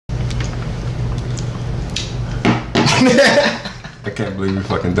I can't believe we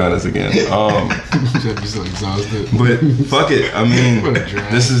fucking done this again. You're so exhausted. But fuck it. I mean,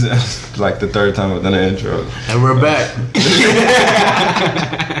 this is like the third time I've done an intro. And we're back.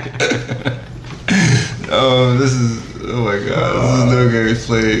 Oh my god. This is No Games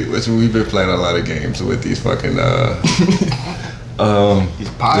Played, which we've been playing a lot of games with these fucking These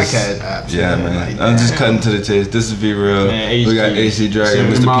podcast apps. Yeah, man. I'm just cutting to the chase. This is Be Real. Man, We got AC Dragon,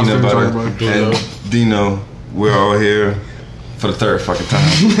 Mr. Peanut Butter, and Dino. We're all here for the third fucking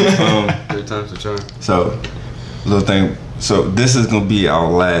time. Third time's the charm. So, little thing. So this is gonna be our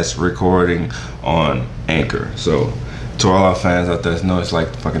last recording on Anchor. So, to all our fans out there, know it's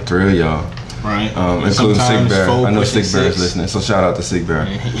like fucking 3 of y'all. Right. Including Sick Bear. I know Sick Bear is 6. listening, so shout out to Sick Bear.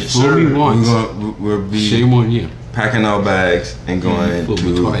 Yes, Fool me sir. once. We'll be Shame on you. packing our bags and going Fool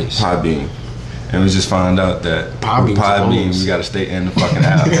me to twice. Podbean. And we just found out that Podbean's with Podbean, closed. we gotta stay in the fucking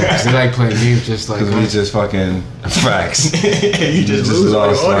app. They like playing games just like Because we just fucking, facts. You just lose all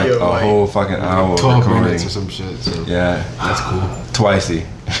lost your like audio. a whole fucking hour 12 recording. minutes or some shit. So Yeah, that's cool. twicey.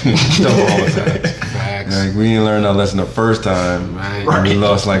 Double homicide. Facts. Like, we didn't learn our lesson the first time. Right. And we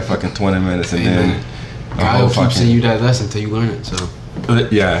lost like fucking 20 minutes and Amen. then a God whole will keep saying fucking... you that lesson until you learn it. So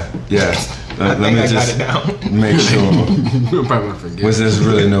Yeah. Let me I got just it down. make sure. you're probably gonna forget. Which there's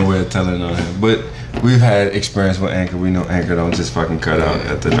really no way of telling on him. But we've had experience with Anchor. We know Anchor don't just fucking cut out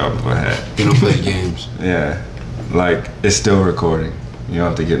at the drop of a hat. You don't play games. Yeah. Like, it's still recording. You don't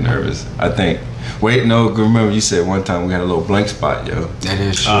have to get nervous. I think. Wait, no, remember you said one time we had a little blank spot, yo. That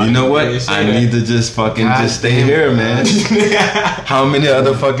is true. You know what? you say I that. need to just fucking God just stay damn. here, man. How many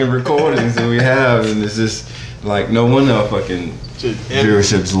other fucking recordings do we have? And it's just like, no wonder our fucking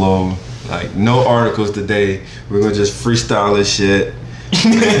viewership's low. Like, no articles today. We're gonna just freestyle this shit.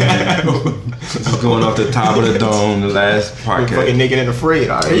 Just going off the top of the dome. The last Fucking podcast. naked and afraid,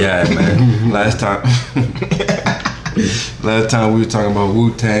 alright? Yeah, man. Last time we were talking about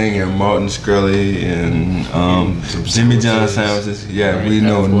Wu-Tang and Martin Shkreli and Jimmy John sandwiches. Yeah, Right, we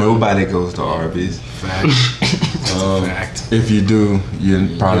know that's one. nobody goes to Arby's. Fact. That's a fact. If you do, you're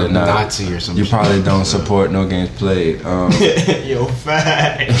probably You're a not. Nazi or something. You probably don't support No Games Played. Yo,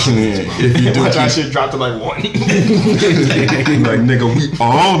 fat. If you do, Watch that keep, shit drop to like 1. like nigga, we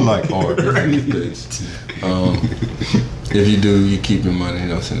all like Arby's. If you do, you keep your money.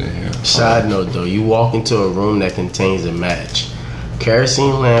 Don't send it here. Side note though, you walk into a room that contains a match,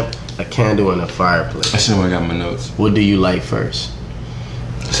 kerosene lamp, a candle, and a I fireplace. should have got my notes. What do you like first?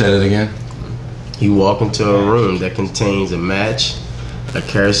 Say that again. You walk into a room that contains a match, a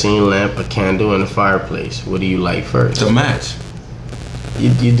kerosene lamp, a candle, and a fireplace. What do you like first? The match.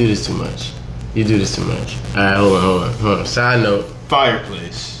 You do this too much. You do this too much. Alright, hold on. Side note,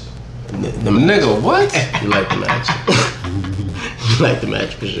 Fireplace. the Nigga, what? You like the match. You like the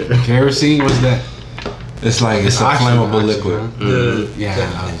match for sure. Kerosene, what's that? It's like it's a Oxygen, flammable oxygen, liquid. huh? Yeah,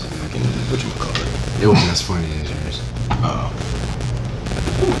 I was fucking. It wasn't as funny as yours.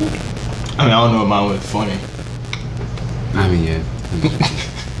 I mean, I don't know if mine was funny. I mean, yeah.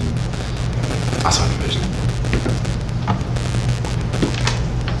 I saw the vision.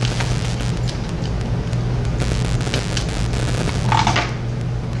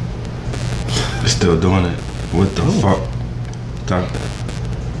 It's still doing it. What the fuck? Stop.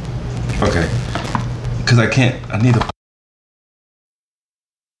 Okay. Cause I can't. I need a.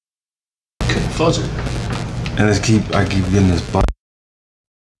 Close it. And I keep getting this butt.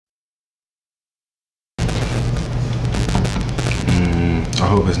 I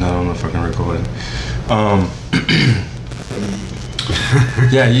hope it's not on the fucking recording.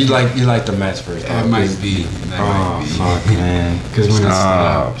 Yeah, you like the match first. That might be. That Oh might be. fuck, man! 'Cause when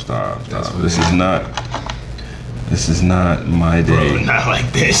it's stop. that's what This it is not my Bro, day. not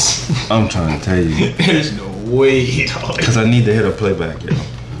like this. I'm trying to tell you, There's no way, dog. cause I need to hit a playback, yo,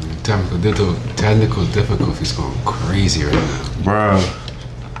 Technical difficulties going crazy right now. bro.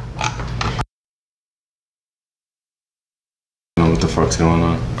 I don't know what the fuck's going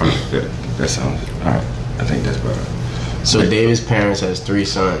on. Alright, good. That sounds alright. I think that's better. So David's parents has 3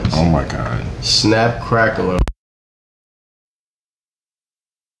 sons. Oh my god. Snap, crackle, and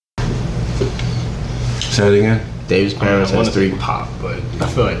Say it again. David's parents I has want to 3. say pop, but I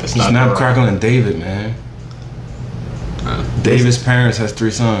feel like that's not Snap, right. Crackle, and David, man. David's parents has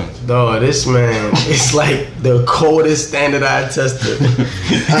 3 sons. Dog, this man is like the coldest standardized tester.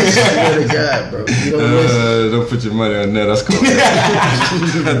 I swear to God, bro. You don't listen. Don't put your money on that. I scored.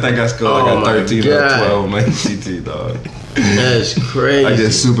 I think I scored Oh like my a 13 or God. 12 on my CT, dog. That's crazy. I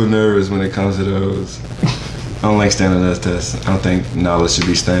get super nervous when it comes to those. I don't like standardized tests. I don't think knowledge should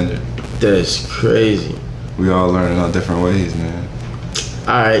be standard. That's crazy. We all learn in our different ways, man.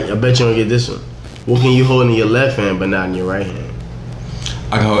 Alright, I bet you don't get this one. What can you hold in your left hand but not in your right hand?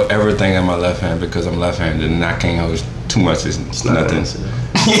 I can hold everything in my left hand because I'm left-handed, and I can't hold too much. It's Not an nothing. answer.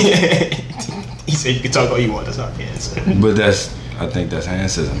 He said you can talk all you want. That's not the answer. But I think that's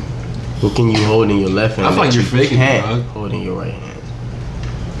handism. What can you hold in your left hand? I feel like that you're you faking it, can't dog. hold in your right hand?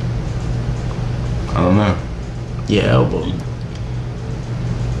 I don't know. Your elbow.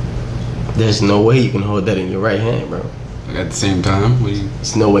 There's no way you can hold that in your right hand, bro. Like at the same time, what do you?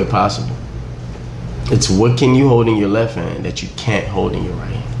 It's no way possible. It's what can you hold in your left hand that you can't hold in your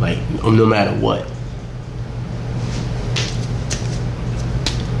right hand? Like, no matter what.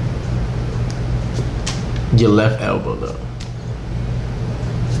 Your left elbow, though.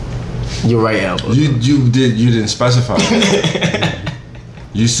 Your right elbow. You didn't specify.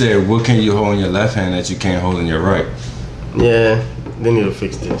 You said what can you hold in your left hand that you can't hold in your right? Yeah, they need to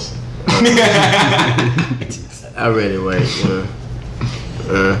fix this. I read it right.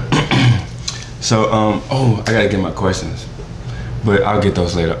 So I gotta get my questions, but I'll get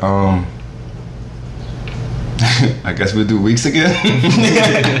those later. I guess we'll do weeks again.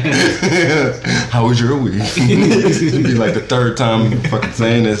 How was your week? It'd be like the third time fucking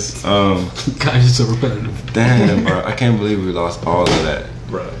saying this. God, you're so repetitive. Damn, bro, I can't believe we lost all of that.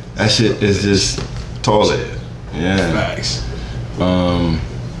 Bro. That shit is just toilet. Yeah. Facts.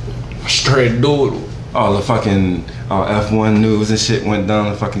 Straight doodle. All the fucking F1 news and shit went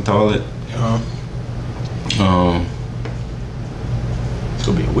down the fucking toilet. It's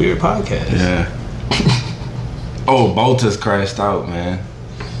gonna be a weird podcast. Yeah. Oh, Bottas crashed out, man.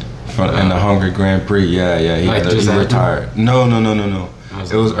 In the Hungary Grand Prix. Yeah. He Like, just he happened? retired. No.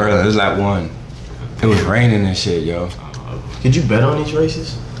 was It was early. It was like 1. It was raining and shit, yo. Did you bet on these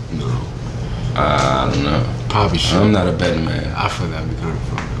races? I don't know. Probably should. I'm not a betting man. I feel that'd be kind of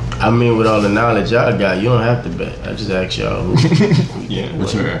fun. I mean, with all the knowledge y'all got, you don't have to bet. I just ask y'all who. Yeah.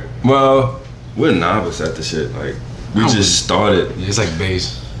 What you mean? Well, we're novice at the shit. Like, we just started. Yeah, it's like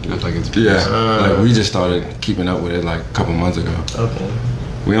base. I feel like it's base. Yeah. Like, we just started keeping up with it like a couple months ago. Okay.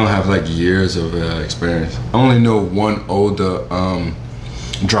 We don't have like years of experience. I only know one older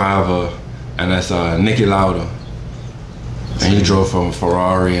driver, and that's Nicky Lauda. And he drove from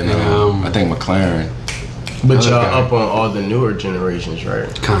Ferrari and I think McLaren. But y'all Okay. up on all the newer generations, right?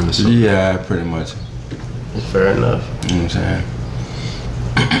 Kind of. Yeah, pretty much. It's fair enough. You know what I'm saying?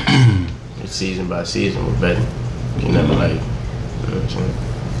 It's season by season with betting. You never like, you know what I'm saying?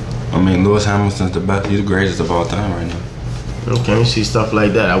 I mean, Lewis Hamilton's the best. He's the greatest of all time right now. Okay, you see stuff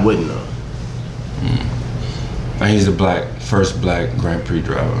like that, I wouldn't know. And he's the first black Grand Prix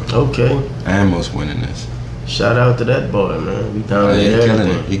driver Okay. and most winningest. Shout out to that boy, man. We down He there. killing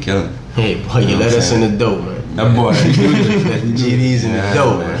it. He killing it. Hey, boy, you know let what I'm us in saying? the dough, man. That boy. Let the GDs in the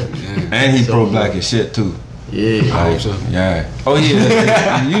dough, man. And he So- pro-black as shit too. Yeah. I hope so. Yeah. Oh, he is.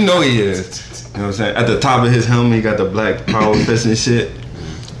 You know he is. You know what I'm saying? At the top of his helmet, he got the black power fist and shit.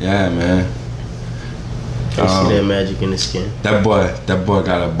 Yeah, man. I see that magic in the skin. That boy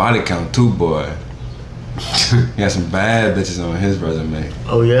got a body count too, boy. He got some bad bitches on his resume.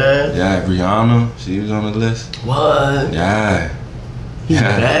 Oh, yeah? Yeah, Rihanna, she was on the list. What? Yeah, He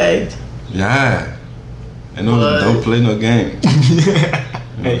Yeah. bagged? yeah. And What? don't play no game. You know what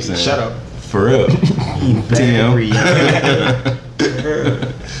Hey, I'm saying? shut up. For real. He bagged TM. Rihanna.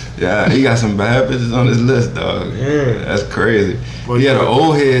 Yeah, he got some bad bitches on his list, dog. Yeah. That's crazy. He had an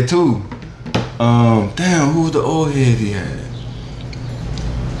old head too. Damn, who was the old head he had?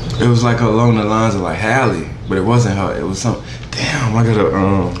 It was like along the lines of like Halle, but it wasn't her. It was some. Damn, I gotta.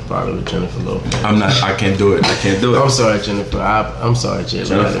 Probably with Jennifer Lopez. I can't do it. I can't do I'm it. sorry, Jennifer. I'm sorry, J-Lo. I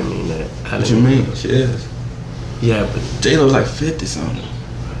Jennifer. didn't mean that. What you mean? She is. Yeah, but J-Lo's like 50 something.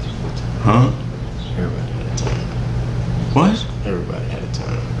 Huh? everybody had a time. What? Everybody had a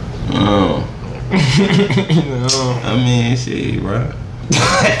time. Oh. I mean, she, bro.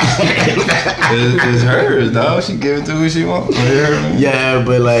 It's hers, dog. She give it to who she wants. You heard me? Yeah,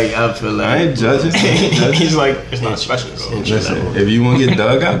 but like, I feel like. I ain't judging. He's like, it's not special. It's Though. entry Listen, level. if you want to get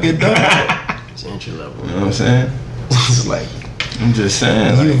dug out, get dug out. It's entry level. You know what I'm saying? It's like, I'm just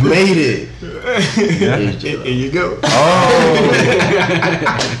saying. you Like, made it. yeah. Here's J-Lo. Here you go.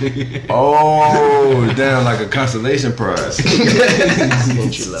 Oh, damn, like a consolation prize. It's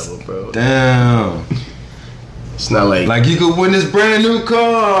entry level, bro. Damn. It's not like. Like you could win this brand new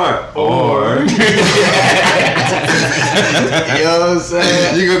car. Or you know what I'm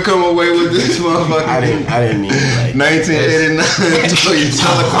saying? you could come away with this I motherfucker. didn't mean like. 1989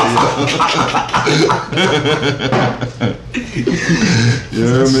 Toyota. You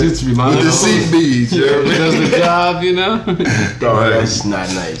heard me? Shit's be lying. With the seat beads, you heard It me? does the job, you know. Dog, that's not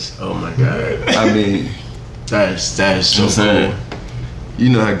nice. Oh my god. I mean, That's so I'm saying. cool. You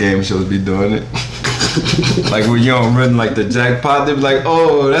know how game shows be doing it. Like when you don't run like the jackpot, they be like,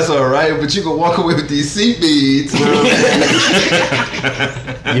 "Oh, that's all right, but you can walk away with these seat beads."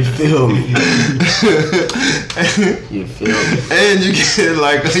 You feel me? You feel me? And you get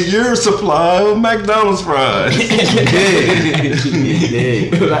like a year's supply of McDonald's fries. You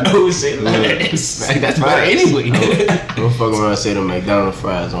did. Like, who say less? Like, that's better anyway. Don't fuck around and say the McDonald's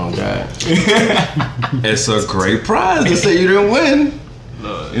fries on God. It's a great prize to say you didn't win. You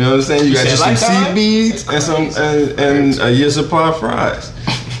know what I'm saying? You got said you some lifetime? seed beads and some and a year's supply of fries.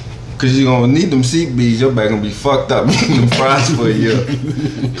 Cause you gonna need them seed beads. Your back gonna be fucked up eating them fries for a year.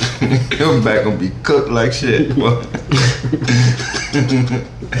 Your back gonna be cooked like shit.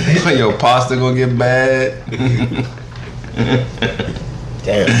 Your pasta gonna get bad.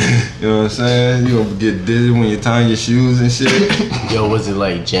 Damn. You know what I'm saying? You gonna get dizzy when you're tying your shoes and shit. Yo, was it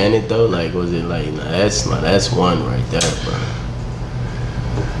like Janet though? Like, was it like, that's one right there, bro.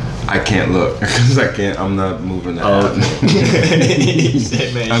 I can't look because I'm not moving that. Oh, He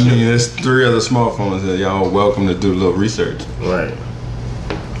said, man, I mean, there's 3 other smartphones that y'all are welcome to do a little research. right.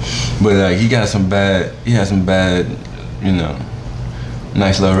 But like, he had some bad, you know,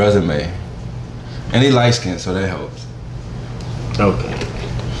 nice little resume, and he light skinned, so that helps. Okay.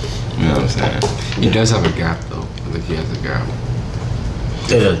 You know what I'm saying? He does have a gap though. I think he has a gap.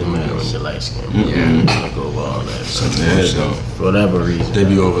 It doesn't matter when you're light skinned. Yeah. I'm gonna go over all that. So, Yeah, it don't. for whatever reason. They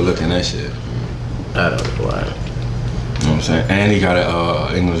be overlooking that shit. I don't know why. You know what I'm saying? And he got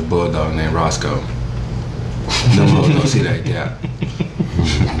a English bulldog named Roscoe. Them hoes don't see that gap.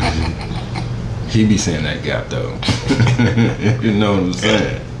 He be seeing that gap though. You know what I'm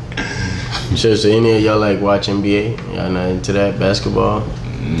saying? So any of y'all like watch NBA? Y'all not into that basketball?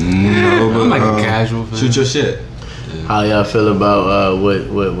 No, but I'm like a casual fan. shoot your shit. How y'all feel about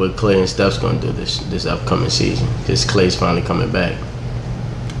what Clay and Steph's gonna do this upcoming season? Because Clay's finally coming back.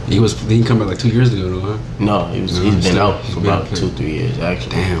 He didn't come back like 2 years ago, though, huh? No, he's been still- out he's for been about out. 2-3 years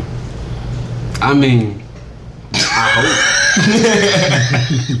actually. Damn. I mean,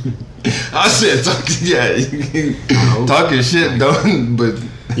 I said, talking shit, don't. But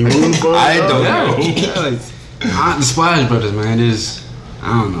You rooting for him? I dog? don't know. the Splash Brothers, man, it is.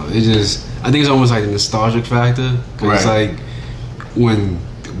 I don't know. It just. I think it's almost like a nostalgic factor. Cause it's Right. like when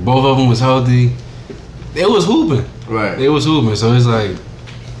both of them was healthy, they was hooping. Right. They was hooping. So it's like,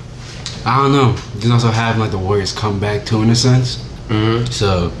 I don't know. Just also having like the Warriors come back too in a sense. Mm-hmm.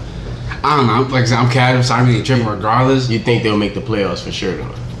 So I don't know. Like I said, I'm casual, so I really ain't tripping regardless. You think they'll make the playoffs for sure,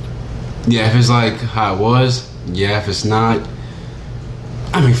 though? Yeah, if it's like how it was, yeah. If it's not,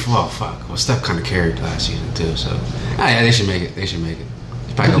 I mean, well, fuck. Well, Steph kind of carried last season too, so yeah, they should make it. They should make it.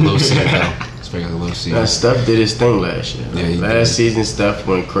 It's probably a low seed though. It's probably a low seed. Now, Steph did his thing last year. Yeah, he last did. season, Steph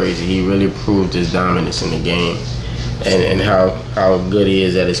went crazy. He really proved his dominance in the game, and how good he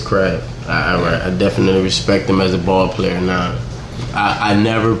is at his craft. I definitely respect him as a ball player now. I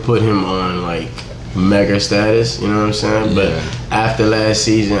never put him on like mega status, you know what I'm saying? But Yeah. after last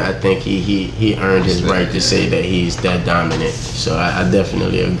season, I think he earned his right to say that he's that dominant. So I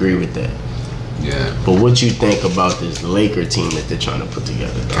definitely agree with that. Yeah. But what you think about this Laker team that they're trying to put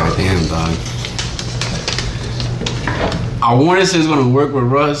together, dog? Goddamn, dog. I want to say it's gonna work with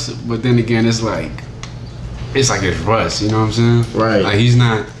Russ, but then again, it's like it's Russ. You know what I'm saying? Right. Like he's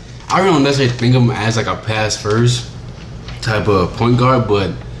not. I really don't necessarily think of him as like a pass first type of point guard,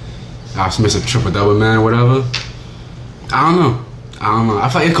 but I'll miss a triple double man or whatever. I don't know. I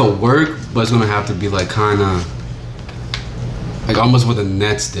feel like it could work, but it's gonna have to be like kind of like almost what the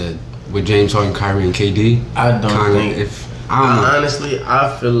Nets did with James Harden, Kyrie, and KD. I don't Kinda, think. I don't know. Honestly,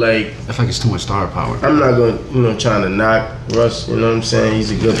 I feel like I feel like it's too much star power. I'm not going, trying to knock Russ. You know what I'm saying?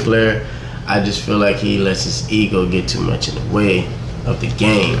 He's a good player. I just feel like he lets his ego get too much in the way of the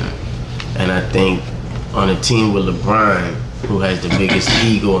game. And I think on a team with LeBron, who has the biggest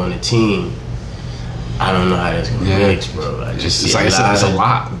ego on the team, I don't know how that's gonna Yeah. mix, bro. I just It's see like it's a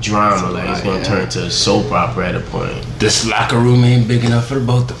lot. drama. It's a Like it's lot, gonna yeah. turn into a soap opera at a point. This locker room ain't big enough for the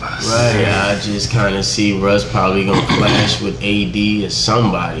both of us. Right. I just kind of see Russ probably gonna clash with AD or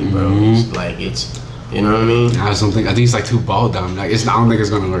somebody, bro. Mm-hmm. It's you know what I mean? I just don't think. I think it's like too ball down. Like I don't think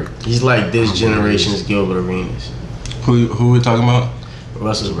it's gonna work. He's like this generation's Gilbert Arenas. Who we talking about?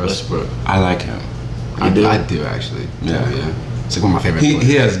 Russell Westbrook. I like him. I do? I do actually. Yeah. Yeah. It's like one of my favorite. He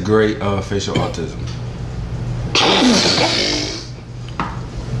players. has great facial autism.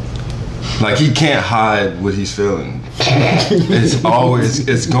 Like he can't hide what he's feeling. It's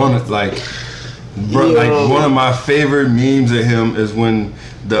gonna like, bro. Yo. Like one of my favorite memes of him is when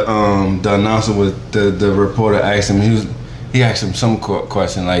the announcer was the reporter asked him. he asked him some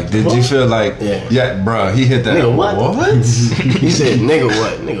question like, "Did you feel like?" Yeah. Bro, he hit that. Nigga, what? What? He said, "Nigga,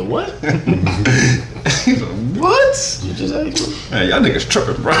 what? Nigga, what?" He's like, "What?" You just asked me. Hey, y'all niggas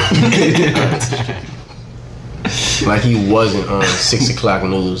tripping, bro. Like he wasn't on 6 o'clock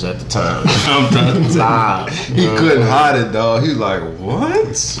news at the time. I'm done. Live. He couldn't hide it, dog. He was like,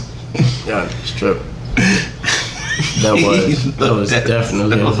 "What?" Yeah, it's tripping. That was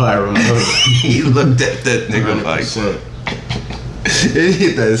definitely a viral moment. He looked at that nigga 100%. he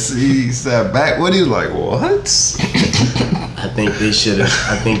hit that. He sat back. What? He was like, "What?" I think they should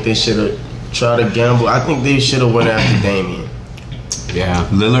have tried to gamble. I think they should have went after Damian. Yeah.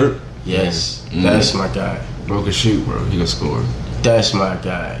 Lillard. Yes, that's my guy. Bro can shoot, bro. He can score. That's my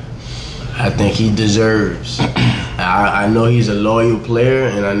guy. I think he deserves. I know he's a loyal player,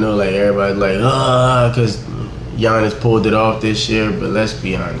 and I know like everybody's like, because Giannis pulled it off this year. But let's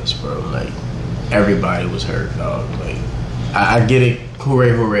be honest, bro. Like everybody was hurt, dog. Like I get it.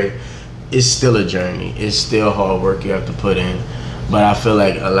 Hooray, hooray. It's still a journey. It's still hard work you have to put in. But I feel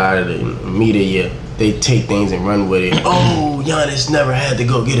like a lot of the media, they take things and run with it. Oh, Giannis never had to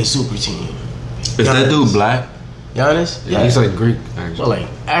go get a super team. Is that dude black? Giannis? Yeah, he's like Greek, actually. Well, like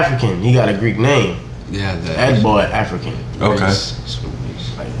African. He got a Greek name. Yeah, That boy African. Okay.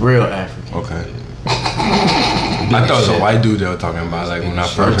 Like real African. Okay. I thought it was a white dude they were talking about. Like when I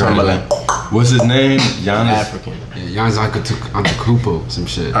first heard talking it. What's his name? Giannis. African. Yeah, Giannis Antetokounmpo, some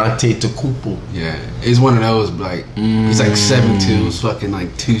shit. Antetokounmpo. Yeah, he's one of those. Like he's like 7'2", fucking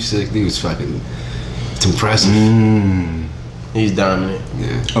like 260. He was fucking. It's impressive. He's dominant.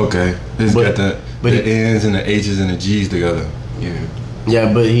 Yeah. Okay. He's got the but N's and the H's and the G's together. Yeah.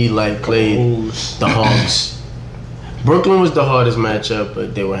 Yeah, but he like played the Hawks. Brooklyn was the hardest matchup,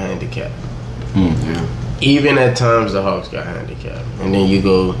 but they were handicapped. Yeah. Even at times, the Hawks got handicapped. And then you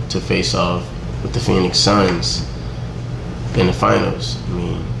go to face off with the Phoenix Suns in the finals. I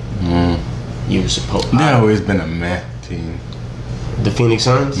mean, you were supposed. They always been a meh team. The Phoenix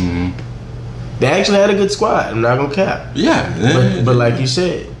Suns. They actually had a good squad. I'm not gonna cap. Yeah. But like you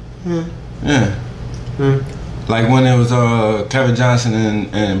said, Yeah. Like when it was Kevin Johnson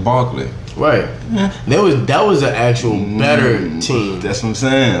and Barkley. right? That was an actual better team. That's what I'm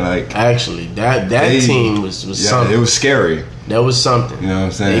saying. Like Actually, that team was something. it was scary. That was something. You know what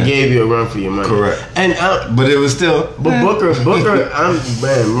I'm saying? They gave you a run for your money. Correct. And But it was still. but Booker,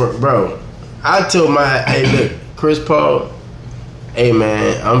 bro. I told hey, look, Chris Paul. Hey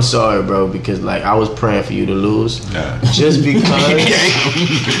man, I'm sorry, bro, because like I was praying for you to lose, just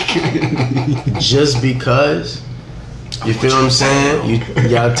because. You feel what I'm saying?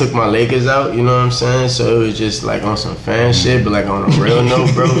 Y'all took my Lakers out, you know what I'm saying? So it was just like on some fan shit, but like on a real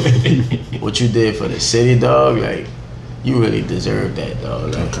note, bro. What you did for the city, dog, like you really deserve that,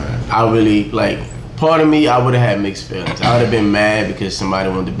 dog. Like, I really like. Part of me, I would have had mixed feelings. I would have been mad because somebody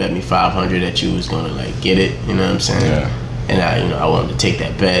wanted to bet me $500 that you was gonna like get it. You know what I'm saying? Yeah. And I wanted to take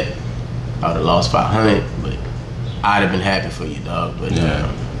that bet. I would have lost $500, but I'd have been happy for you, dog. But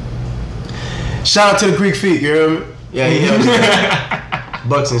shout out to the Greek feet, you hear me? Yeah, he helped me.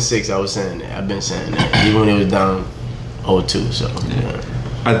 Bucks and 6, I was saying that. I've been saying that. Even when it was down 0-2, so yeah.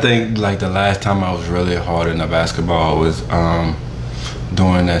 I think like the last time I was really hard in the basketball was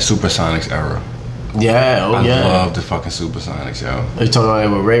during that Supersonics era. Yeah, I love the fucking Supersonics, yo. Are you talking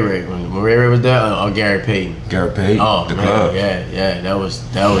about with Ray Ray? When Ray Ray was there, or Gary Payton? Garrett Payton, Oh the man, club. yeah, that was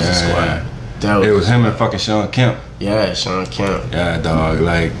the squad. That It was him and fucking Sean Kemp. Yeah, Sean Kemp. Yeah, dog.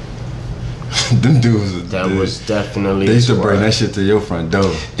 Like them dudes. That was definitely. They used to the bring squad. that shit to your front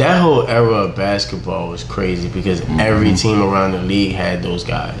door. That whole era of basketball was crazy because every team around the league had those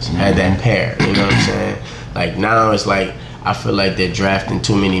guys, had that pair. You know what I'm saying? Like now it's like I feel like they're drafting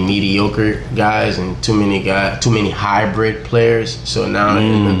too many mediocre guys and too many hybrid players. So now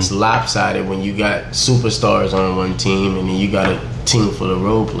it's lopsided when you got superstars on one team and then you got a team full of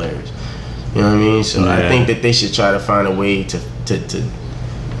role players. You know what I mean? So I think that they should try to find a way to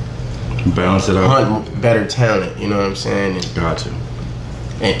Balance it out. hunt better talent. You know what I'm saying? Gotcha.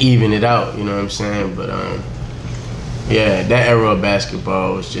 And even it out, you know what I'm saying? But yeah, that era of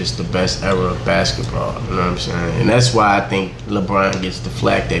basketball was just the best era of basketball, you know what I'm saying? And that's why I think LeBron gets the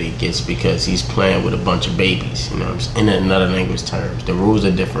flack that he gets because he's playing with a bunch of babies, you know what I'm saying? In another language terms. The rules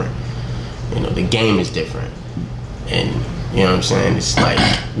are different. You know, the game is different. And you know what I'm saying? It's like,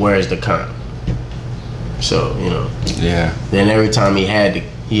 where's the comp? So, you know. Yeah. Then every time he had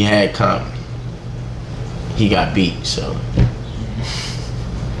comp, he got beat, so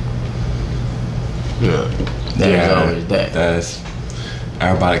you know. That is always that.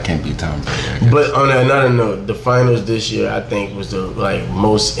 Everybody can't be Tom Brady. I guess. But on another note, the finals this year I think was the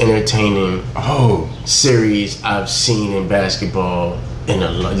most entertaining series I've seen in basketball in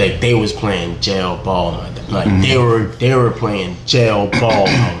a they was playing jail ball, they were playing jail ball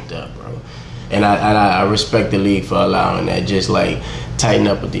out there, bro. And I respect the league for allowing that. Just tighten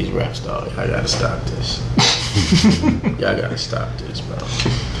up with these refs, dog. I gotta stop this. Y'all gotta stop this, bro.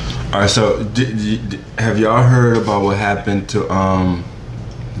 All right, so have y'all heard about what happened to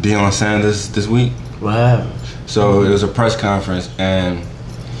Deion Sanders this week? What happened? So it was a press conference and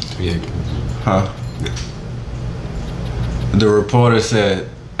the reporter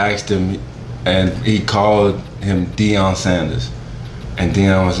asked him, and he called him Deion Sanders, and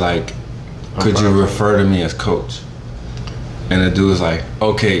Deion was like, "Could you refer to me as coach?" And the dude was like,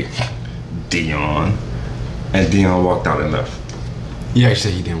 "Okay, Deion," and Deion walked out and left. He actually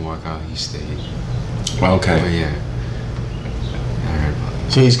said he didn't walk out. He stayed. Okay. But yeah. I heard about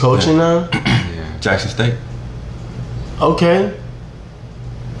it. So he's coaching now? Yeah. Jackson State. Okay.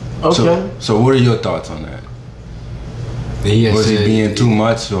 So what are your thoughts on that? He Was he being too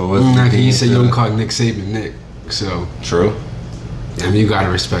much, or was he said you don't call Nick Saban Nick. So true? I mean, you gotta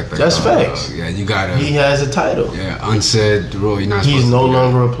respect that. That's facts. Yeah, you gotta. He has a title. Yeah, unsaid rule. You're not. He's no to,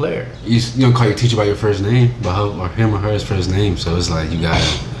 longer a player. You don't call your teacher by your first name, but him or her's first name. So it's like you gotta.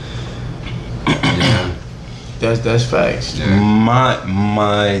 Yeah. That's facts. Yeah.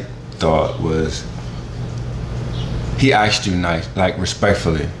 My thought was, he asked you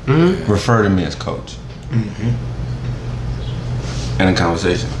respectfully, refer to me as coach. In a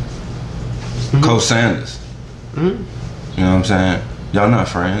conversation. Coach Sanders. You know what I'm saying? Y'all not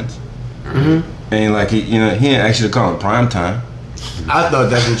friends. And he ain't actually call him prime time. I thought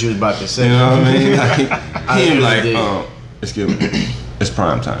that's what you was about to say. You know what I mean? He ain't really excuse me, it's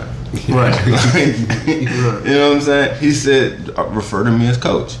prime time. Right. You know what I'm saying? He said, refer to me as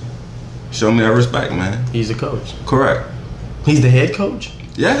coach. Show me that respect, man. He's a coach. Correct. He's the head coach.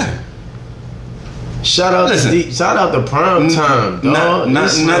 Yeah. Shout out to prime time, dog.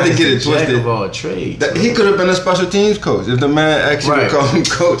 Not to get it Jack twisted. of all trades. He could have been a special teams coach if the man actually called him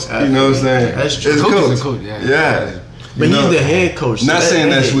coach. You know what I'm saying? That's true. It's Coach is a coach, yeah. But he's the head coach. Not saying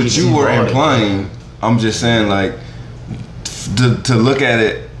that's what you were implying. implying. I'm just saying to look at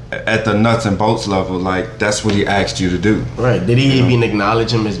it at the nuts and bolts level, that's what he asked you to do. Right. Did he even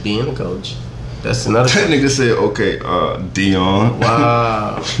acknowledge him as being a coach? That's another That nigga said, okay, Deion.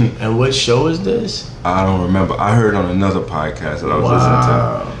 Wow. And what show is this? I don't remember. I heard on another podcast that I was listening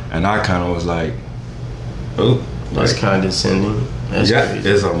to. And I kind of was like, oh. That's condescending. That's crazy.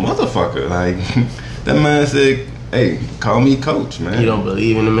 It's a motherfucker. That man said, hey, call me coach, man. You don't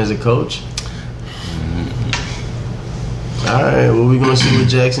believe in him as a coach? All right, well, we're going to see what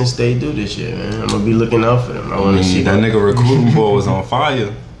Jackson State do this year, man. I'm going to be looking out for them. I want to see that nigga recruiting boy was on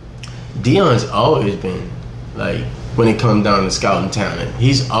fire. Deion's always been, when it comes down to scouting talent,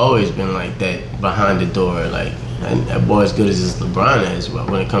 he's always been like that behind the door. And that boy as good as LeBron is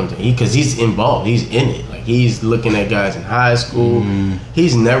when it comes to because he's involved. He's in it. He's looking at guys in high school.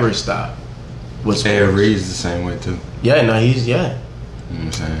 He's never stopped. Ed Reed's the same way, too. Yeah, no, he's, You know what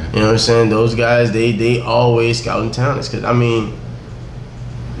I'm saying? You know what I'm saying? Those guys, they always scouting talents. Because, then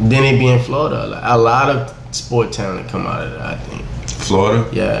they be in Florida. A lot of sport talent come out of that, I think. Florida?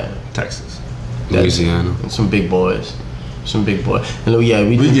 Yeah. Texas. Louisiana. And some big boys. And yeah,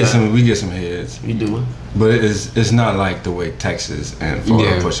 we get some heads. We do. But it's not like the way Texas and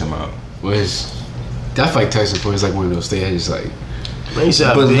Florida push them out. Well, I feel like Texas is one of those states. Man, you see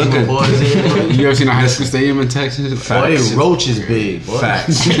how big boys is? You ever seen a high school stadium in Texas? Boy, Roach is big. Boy.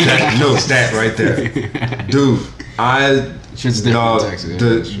 Facts. That right there, dude. Shit's different in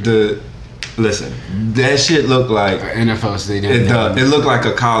Texas. Listen, that shit look like an NFL stadium. It does. It looked like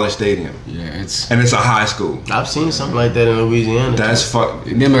a college stadium. Yeah, it's a high school. I've seen something like that in Louisiana. That's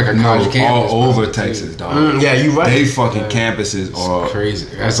fucking like a college campus all over Texas, dog. Yeah, you right. They fucking campuses are crazy.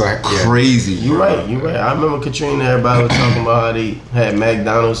 That's crazy. You right. I remember Katrina. Everybody was talking about how they had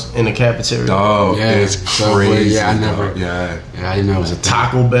McDonald's in the cafeteria. Dog, it's crazy. I never. Yeah, I didn't know it was a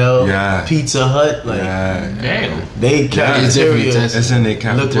Taco Bell. Yeah, Pizza Hut. Damn. They cafeteria. It's in their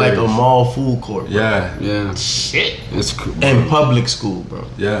cafeteria. Look like a mall food court. Bro. Yeah. Shit. It's and public school, bro.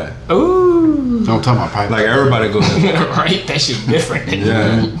 Yeah. Ooh. Don't talk about private. Everybody go here. Right? That shit different.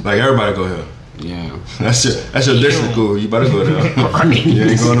 Yeah. Everybody go here. Yeah. That's your district school. You better go there. Right. You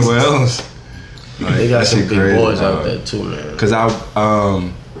ain't going nowhere else. They got some big crazy, boys out there too, man. Cause I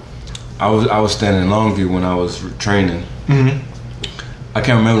was standing in Longview when I was training. I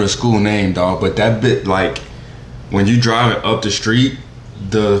can't remember the school name, dog, but that bit when you driving up the street,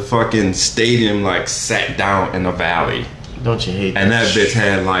 the fucking stadium sat down in the valley. Don't you hate And that bitch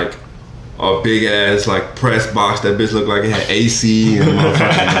had like a big ass like press box. That bitch looked like it had AC and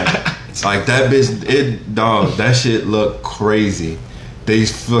motherfucking like that bitch. That shit looked crazy. They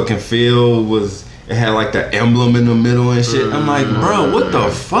fucking field was. It had like the emblem in the middle and shit. I'm like, bro, what the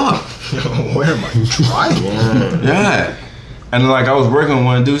fuck? Where am I driving? Yeah. And like I was working with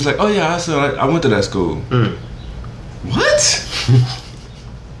one dude. He's like, oh yeah, I went to that school. What?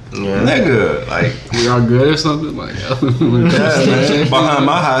 Yeah. Nigga, like We all good or something? Like, yeah, man. Behind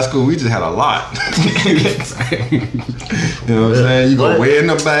my high school, we just had a lot. You know what I'm saying? You go way in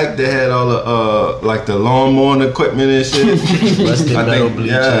the back. They had all the like the lawnmower equipment and shit. Rusted metal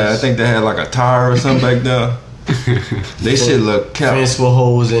bleachers. I think they had like a tire or something back there. They shit look kept. Fence with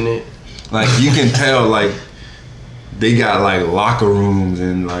holes in it. Like you can tell, like they got like locker rooms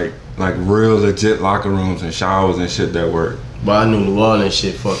and like real legit locker rooms and showers and shit that work. But I knew New Orleans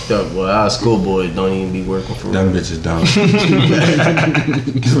shit fucked up. Boy, our schoolboys don't even be working for Them real. bitches don't.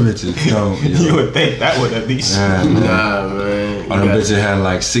 Them bitches don't. You Yo. would think that would at least. Yeah, man. Nah, man. Or them bitches had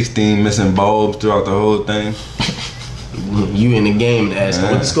like 16 missing bulbs throughout the whole thing. You in the game and asking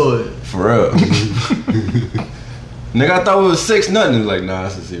what the score is. For real. Nigga, I thought it was 6-0. Like, nah,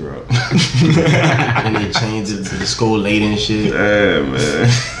 it's a 0. And they changed it to the score late and shit. Yeah, man.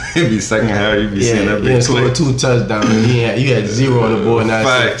 It be second half, you be seeing Yeah, that he big scored clip. 2 touchdowns. You had 0 on the board, now it's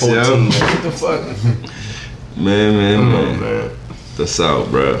Facts, 14. yo. Like, what the fuck? Man. Come on, man. The South,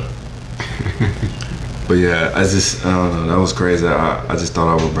 bro. But yeah, I don't know. That was crazy. I just thought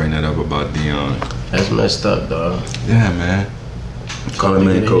I would bring that up about Dion. That's messed up, dog. Yeah, man. Call him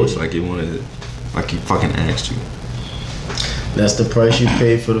Get man it coach in. like he wanted it. Like he fucking asked you. That's the price you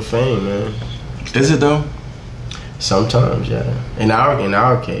pay for the fame, man. Is it though? Sometimes, yeah. In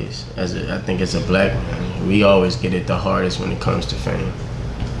our case, I think as a black man, we always get it the hardest when it comes to fame.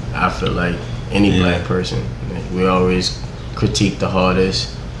 I feel like any black person, we always critique the hardest.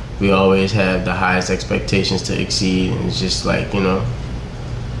 We always have the highest expectations to exceed, and it's just like,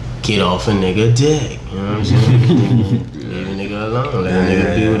 get off a nigga dick. You know what I'm saying? Leave a nigga alone. Let a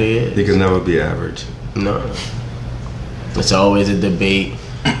nigga be what he is. He can never be average. No. It's always a debate.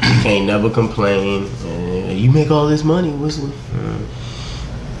 You can't never complain. You make all this money, what's it?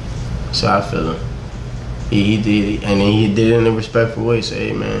 So I feel him. He did, and then he did it in a respectful way. So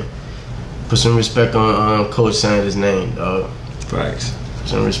hey, man, put some respect on Coach Sanders' name, dog. Facts. Put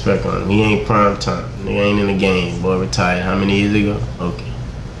some respect on him. He ain't prime time. Nigga ain't in the game. Boy retired how many years ago? Okay.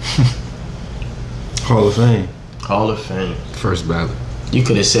 Hall of Fame. Hall of Fame. First ballot. You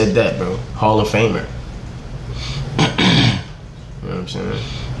could have said that, bro. Hall of Famer. You know what I'm saying?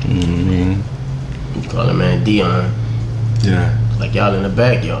 Mm-hmm. You call him man Dion. Yeah. Like y'all in the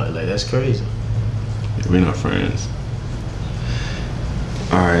backyard. Like that's crazy. We're not friends.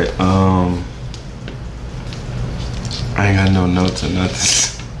 Alright, I ain't got no notes or nothing.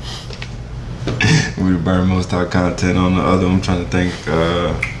 We burn most of our content on the other. I'm trying to think.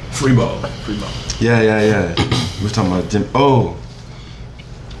 Free ball. Yeah. We're talking about Jim. Oh,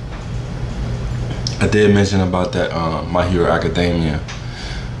 I did mention about that My Hero Academia.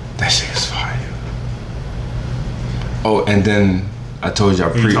 That shit is fire. Oh, and then I told you I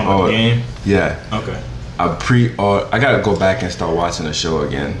You talking about the pre-ordered. game? Yeah. Okay. I gotta go back and start watching the show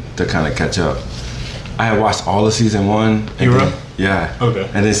again to kind of catch up. I had watched all of season 1. and Hero? then- Yeah. Okay.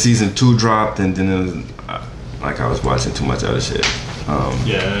 And then season 2 dropped, and then it was like I was watching too much other shit.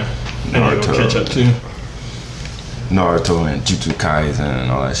 Yeah. I gotta go Naruto. catch up too. Naruto and Jujutsu Kaisen and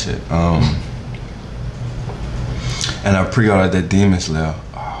all that shit. And I pre-ordered that Demon Slayer.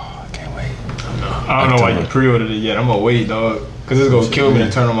 Oh, I can't wait. I don't know why you pre-ordered it yet. I'm gonna wait, dog. Cause it's gonna kill me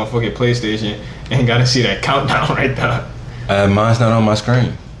to turn on my fucking PlayStation and gotta see that countdown right there. Mine's not on my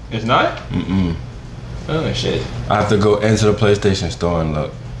screen. It's not? Mm-mm. Oh shit. I have to go into the PlayStation store and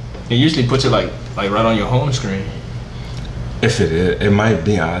look. It usually puts it like right on your home screen. If it is, it might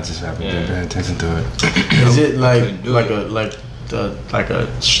be. I just haven't been Yeah. paying attention to it. Is it couldn't do like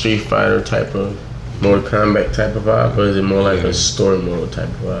a Street Fighter type of Mortal Kombat type of vibe, or is it more like a story mode type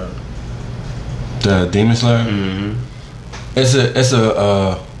of vibe? The Demon Slayer. Mm-hmm. It's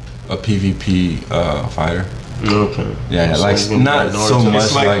a PvP fighter. Okay. Yeah, So like it's gonna be not like so Naruto. much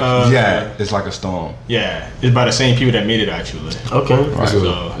It's like, yeah, it's like a storm. Yeah, it's by the same people that made it actually. Okay. Let's go.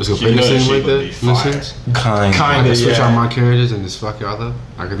 So, Let's go you play know this that thing shit like would that. be In a fire. sense. Kind. I can switch yeah. out my characters and just fuck y'all up.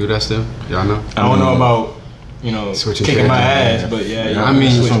 I can do that still. Y'all know. I don't know about Switching kicking my characters, ass. But yeah, Yeah, I mean,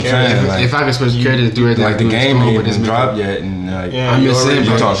 that's what I'm saying. Like, if I could switch characters and do everything, like I the do in game Storm, ain't but it's even been- dropped yet, and like Yeah, I'm you just saying, already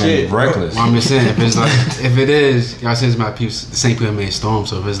you're bro. talking shit. reckless. I'm just saying, if it's like, if it is, y'all say it's my people, the same people made Storm,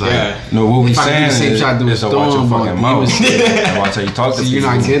 so if it's like, Yeah. No, what we if I do saying the same is, shot doing is to watch your Storm or fucking mouth. Demon And watch how you talk to so you're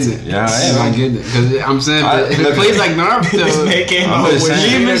people. not getting it. Yeah, I You're not am. getting it. Because I'm saying, I- if look, it plays like This Naruto, man came I'm out just with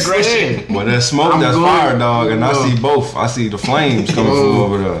saying. demon aggression. Well, there's smoke, I'm that's going- fire, dog, and I Bro. see both. I see the flames coming from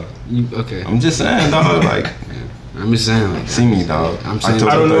over there. okay. I'm just saying, dog. Like, I'm just saying, like, see me, dog. I'm saying-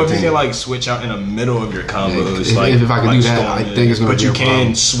 I don't know if you 13. can like switch out in the middle of your combos. If- like, if I could like do that, Storm I did. think it's gonna But be you a can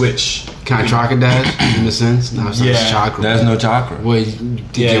problem. switch. can I chakra dash in a sense? No, it's not Yeah. chakra. There's no chakra. Wait, you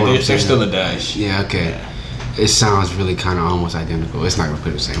Yeah, get what I'm there's saying? still a dash. Yeah, okay. It sounds really kind of almost identical. It's not gonna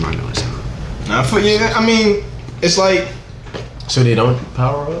put the same. I know it's not. Nah, for yeah, I mean, it's like So they don't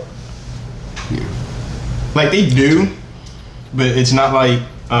power up? they do, but it's not like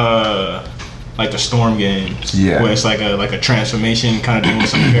the Storm games. Yeah. Where it's like a transformation kind of thing with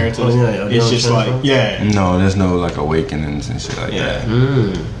some characters. Oh, yeah, they It's don't just transform? like yeah. No, there's no like awakenings and shit like Yeah.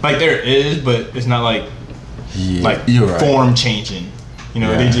 that. Like there is, but it's not like Yeah, you're right. form changing.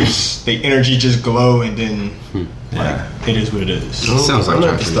 Yeah. They energy just glow and then Yeah. it is what it is. Sounds like I'm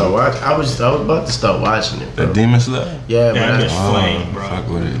not to Chakra. start watching. I was about to start watching it, The bro. Demon Slayer. Yeah, Yeah, but it's Oh, flame, bro. fuck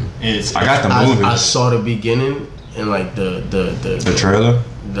with it. It's I got the movie. I saw the beginning and like the The trailer.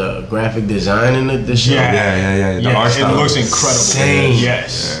 the graphic design in the show. Yeah. Yeah. The yeah, art it style looks is incredible. insane.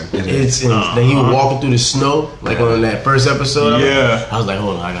 Yes. Yeah, it is. It's then he was walking through the snow like on that first episode. Yeah. I was like,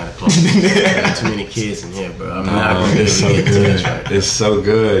 hold on, I gotta close. I got too many kids in here, bro. I'm not gonna be able It's to so get to this good. right. It's so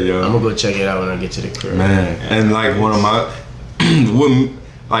good, yo. I'm gonna go check it out when I get to the crib. Man, and like one of my,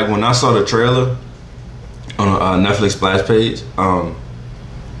 when I saw the trailer on a Netflix splash page,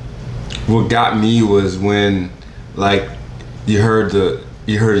 what got me was when like you heard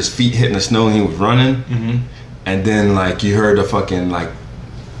his feet hitting the snow and he was running, and then like you heard the fucking like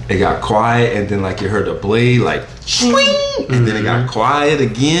it got quiet, and then like you heard the blade like swing, and then it got quiet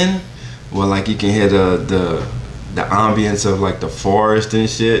again. Well, like you can hear the ambience of like the forest and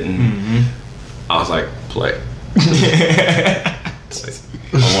shit, and I was like, play.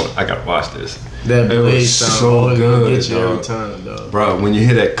 I gotta watch this. That It blade was sound so always gonna good, get you every dog. time, though. Bro, when you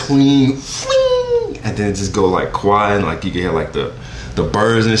hear that clean swing, and then it just go like quiet, and like you can hear like the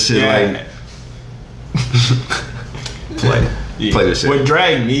birds and shit. Yeah. Like play this shit. What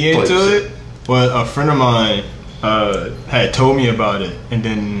dragged me Play into this it was a friend of mine had told me about it, and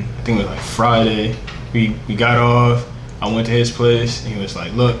then I think it was like Friday. We got off. I went to his place, and he was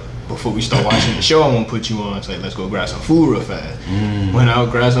like, "Look, before we start watching the show, I want to put you on." It's like, "Let's go grab some food real fast." Went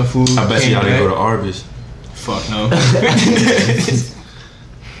out, grabbed some food. I bet came you y'all didn't back. go to Arby's. Fuck no.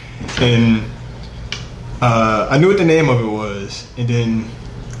 And I knew what the name of it was, and then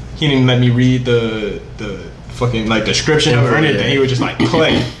he didn't let me read the fucking like description of it or anything. He was just like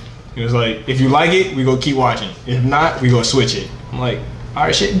play. He was like, if you like it, we go keep watching. If not, we go switch it. I'm like, all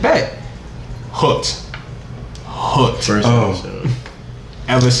right, shit, bet. Hooked. First Oh. episode.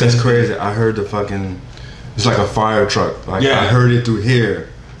 Ever since That's crazy. I heard the fucking. It's like a fire truck. Like Yeah. I heard it through here.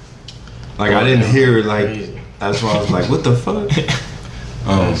 Like I didn't hear it. Like Crazy. that's why I was like, what the fuck?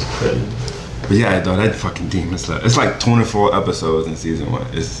 That's crazy. But yeah, though that fucking Demon Slayer. It's like 24 episodes in season 1.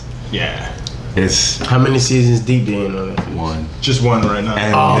 Yeah, It's How many seasons deep they in on it? one, just one right now.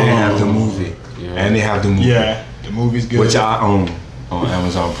 and they have the movie, and they have the movie, Yeah, the movie's good. which I own on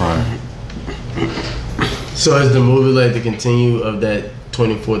Amazon Prime. So is the movie like the continue of that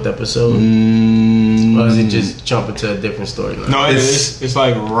 24th episode? Mm, Or is it just jump into a different storyline? No, it It's- is. It's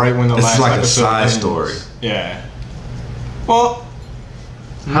like right when the it's last like a episode side ends. story. Yeah. Well,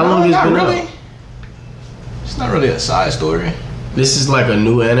 How long has it not been really. out? It's not really a side story. This is like a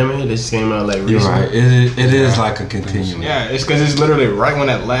new anime. This came out like You're recently. right. It is like a continuum. Yeah, it's because it's literally right when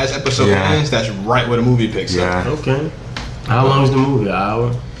that last episode Yeah. ends. That's right where the movie picks up. Yeah. Okay. How long is the movie? An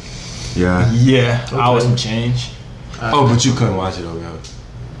hour? Yeah. Yeah, hours Okay. and change. Oh, but you couldn't watch it though, yo.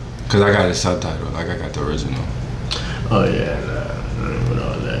 Cause I got it subtitled. Like I got the original. Oh yeah, nah. I ain't with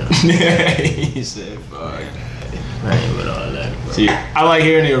all that. He said, "Fuck." I ain't with all that, bro. See, I like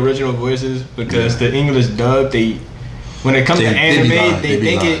hearing the original voices because the English dub, when it comes They to be anime, lying. they They be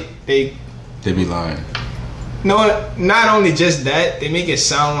make lying. it. They They be lying. no, not only just that, they make it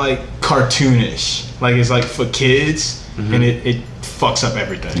sound like cartoonish, like it's like for kids, and it fucks up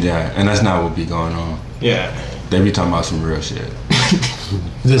everything. Yeah, and that's not what be going on. Yeah. They be talking about some real shit.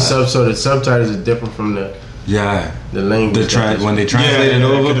 The subtitles are different from the Yeah. language. When they translate it yeah,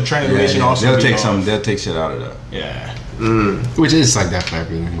 over, 'cause the translation also they'll be take off. they'll take shit out of that. Yeah. Which is like that for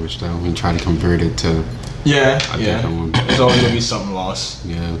every language, though. We try to convert it to Yeah. a Yeah. different one. There's always gonna be something lost.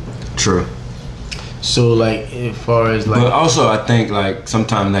 Yeah. True. So like, as far as like, But also, I think like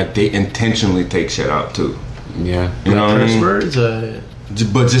sometimes like they intentionally take shit out too. Yeah. You know what I curse mean? words.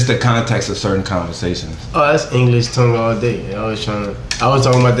 But just the context of certain conversations. Oh, that's English tongue all day. I was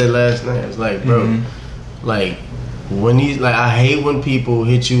talking about that last night. It's like, bro, like when these, like, I hate when people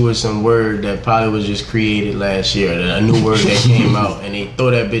hit you with some word that probably was just created last year, a new word that came out, and they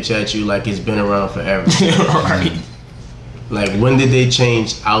throw that bitch at you like it's been around forever. Right. Like, when did they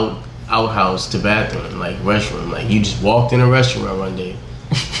change outhouse to bathroom, like restroom? Like, you just walked in a restaurant one day.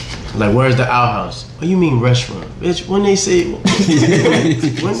 Like, where's the outhouse? What do you mean restroom? Bitch, when they say,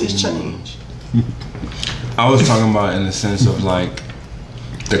 when this change? I was talking about in the sense of like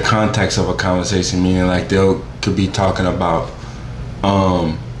the context of a conversation, meaning like could be talking about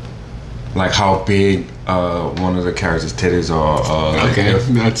like how big one of the characters' titties are. Like Okay,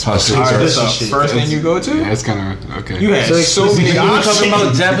 that's her Alright, sister- this This is is the first shit. thing you go to? Yeah, that's kind of okay. You had so many We were options. talking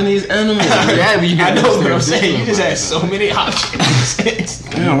about Japanese anime. Yeah, but you I had know this what I'm thing saying. You just about had it. so many options.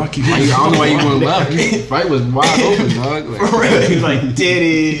 Damn, I keep. I don't know why you went left. The fight was wide open, dog. Like, Really, like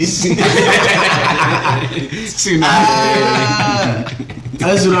titties.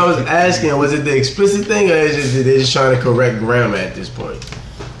 That's what I was asking. Was it the explicit thing, or is just they're just trying to correct grammar at this point?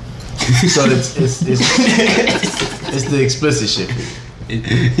 So it's the explicit shit.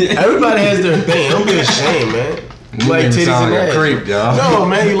 Everybody has their thing. Don't be ashamed, man. You like make me titties sound and like a ass. creep, y'all. No,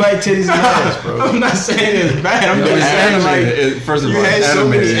 man, you like titties and ass, bro. I'm not saying it's bad. I'm No, just it's saying like animated. First of you all, had it's so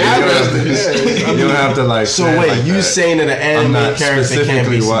animated. many You don't have options. to- you don't have to like. So say it wait, like you that. saying that an anime not character can't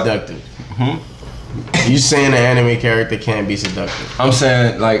specifically be what- seductive? You saying an anime character can't be seductive? I'm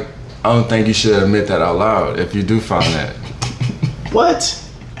saying like I don't think you should admit that out loud if you do find that. What?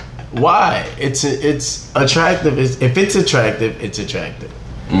 Why? It's attractive. If it's attractive, it's attractive.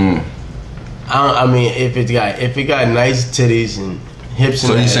 I mean, if it got nice titties and hips,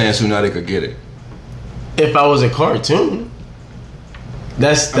 So and you ass. saying Tsunade could get it? If I was a cartoon,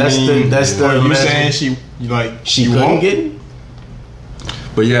 that's I mean, the are you magic- saying she like she you couldn't won't? get it?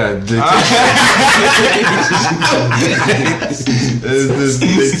 But yeah, they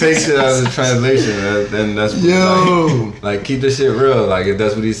take shit out of the translation, and that's Yo. like keep this shit real. Like if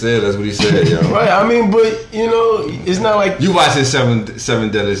that's what he said, that's what he said, yo. Right. I mean, but you know, it's not like You watching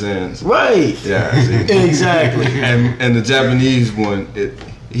seven Deadly Sins? right. Yeah, see. Exactly. and the Japanese one,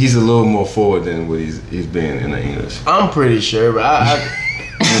 he's a little more forward than what he's been in the English. I'm pretty sure, but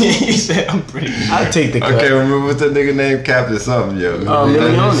He said I'm pretty. I take the I cut. can't remember what's that nigga name, Captain something, yo.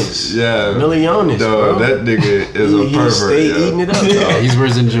 Milliones. Yeah, Milliones, Dog, bro. that nigga is a He pervert. stay yo. eating it up. yeah, Dog. he's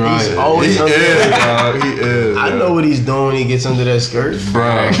worse than Jiraiya. He's always He under is, that. dog. He is. I yo. know what he's doing when he gets under that skirt.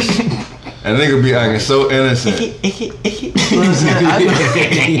 Bro. And nigga be acting so innocent. You know what I'm saying?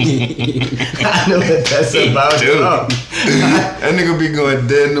 I know what that's about. Dude. Dog. That nigga be going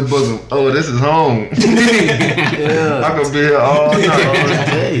dead in the bosom. Oh, this is home. Yeah. I could be here all night.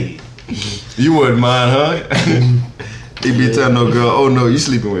 Hey. You wouldn't mind, huh? He be telling no girl, oh no, you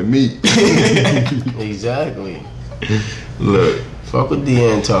sleeping with me. Exactly. Look, Fuck what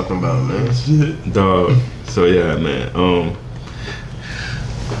Deanne talking about, man. dog. So yeah, man.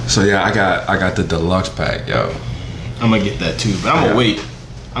 So yeah, I got the deluxe pack, yo. I'm gonna get that too, but I'm gonna wait.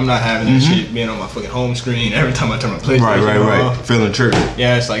 I'm not having that shit being on my fucking home screen every time I turn my PlayStation Right. off. Feeling triggered.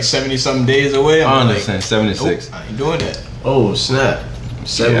 Yeah, it's like 70 something days away. I I'm understand. like, 76. nope, I ain't doing that. Oh, snap.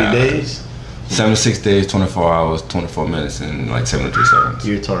 70 Yeah. days? 76 days, 24 hours, 24 minutes, and like 73 seconds.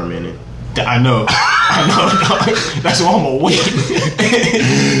 You're tormented. I know. I know. Dog. That's why I'm gonna wait.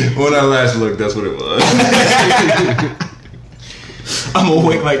 When I last looked, that's what it was. I'm gonna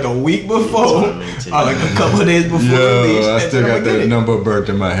wait like the week before, or like a couple of days before release. Yo, I and still then got I'ma get that it. number burnt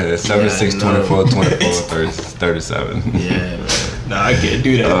in my head. 76, Yeah, I know. 24, 24, 30, 37. Yeah, man. Nah, I can't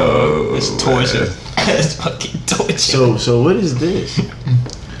do that. Oh, It's torture. man. It's fucking torture. So what is this?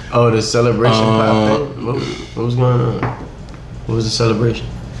 Oh, the celebration pop thing? What was going on? What was the celebration?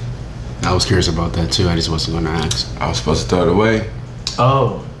 I was curious about that too. I just wasn't going to ask. I was supposed to throw it away.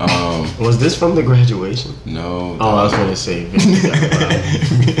 Oh, was this from the graduation? No. Oh, I was gonna say.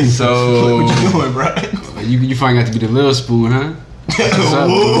 So What you doing, bro? You finally got to be the little spoon, huh? That's what's up,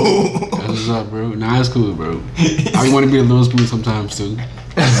 bro. That's what's up, bro. Nah, it's cool, bro. I want to be a little spoon sometimes too.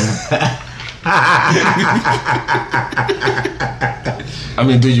 I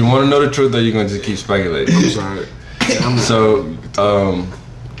mean, do you want to know the truth, or you gonna just keep speculating? I'm sorry. So,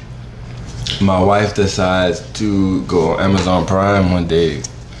 my wife decides to go on Amazon Prime one day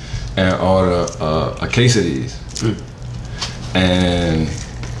and order a case of these, and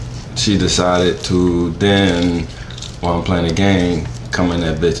she decided to then, while I'm playing the game, come in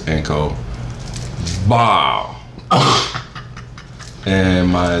that bitch and go, "Wow." and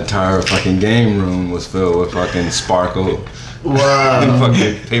my entire fucking game room was filled with fucking sparkle and Wow.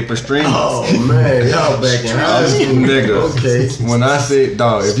 fucking paper strings. Oh man, y'all back in high school. Nigga, Okay. when I say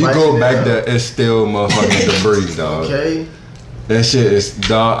dog, if you Spice go it back up. there, it's still motherfucking debris, dog. Okay. That shit is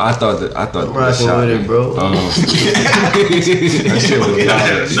dog. I thought that Rocking that shot with it, me. bro. That shit was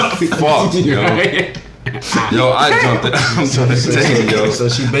loud as fuck, yo. Yo, I jumped it. I'm trying to tell you, yo. So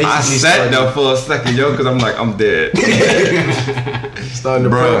she basically I sat there for a second, yo, because I'm like, I'm dead. starting to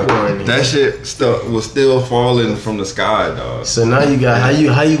Bro, prank war in it. that shit was still falling from the sky, dog. So now you got how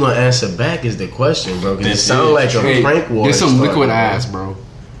you gonna answer back is the question, bro. Because it That's sounds it. like a Hey, prank war. get some started, liquid bro. ass, bro.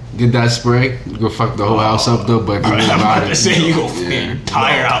 Get that spray. You go fuck the whole house up though. But if you I'm live about about to it, say you go yeah. fucking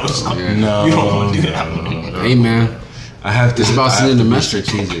entire house. Yeah. No, You don't want to do that. Hey man, I have to. It's about I sitting have to be domestic.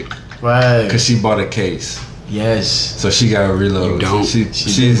 strategic Right. because she bought a case, Yes. so she got to reload. You don't.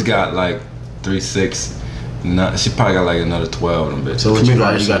 She's got like 3.6. She probably got like another 12 of them bitches. So what you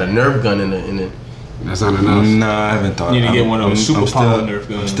got? You got a Nerf gun in the. that's not enough. Nah, I haven't thought. You need to get one of those super still, power Nerf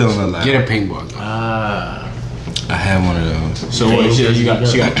guns. I'm still in the lab. Get a paintball gun. Ah. I had one of those. So what is it? She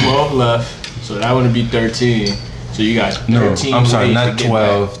got 12 left. So that would be 13. So you got 13. No, I'm sorry, ways to not get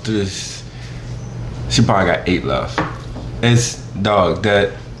 12. She probably got 8 left. It's dog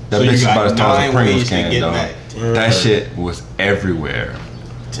that So you bitch is got about as tall as a 9 Pringles ways to can, get dog. back. That shit was everywhere.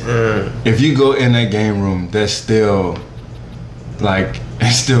 Damn. If you go in that game room, there's still like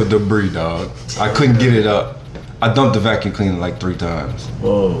it's still debris, dog. I couldn't get it up. I dumped the vacuum cleaner like 3 times.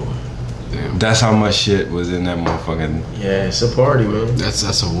 Whoa. Damn. That's how much shit was in that motherfucking. Yeah, it's a party, man. That's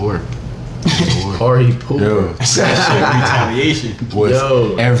a war. That's a war. Party pool. Yo, That shit retaliation. was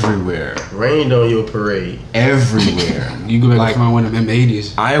Yo. everywhere. Rained on your parade. Everywhere. You go back Like- and find one of them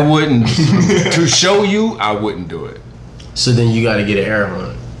M80s. I wouldn't to show you. I wouldn't do it. So then you got to get an air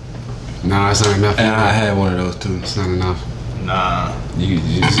horn. Nah, it's not enough. And I had one of those too. It's not enough. Nah. You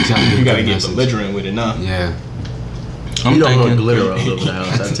You gotta get message. belligerent with it now. Yeah. I'm You don't want thinking glitter all over the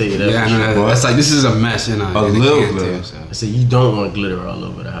house. I tell you that. Yeah, I for know sure. that. That's like this is a mess in a in little can glitter. too, so. I said you don't want glitter all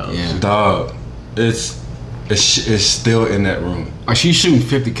over the house. Yeah. dog. It's still in that room. Like she's shooting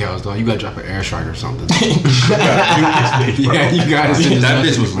 50 cals, dog. You gotta drop an air strike or something. Yeah, Yeah, you gotta send this That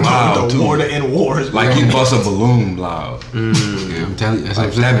message. bitch was loud the too. war to end wars. Like you bust a balloon loud. Yeah, I'm telling you, that's Like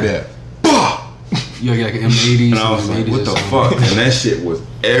what I'm that saying. bit. Bah! You gotta get like an M80s. And I was like, M80s what or the something. fuck? And that shit was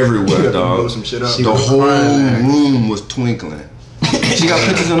everywhere, blow dog. some shit up. She The was whole crying. room was twinkling. She got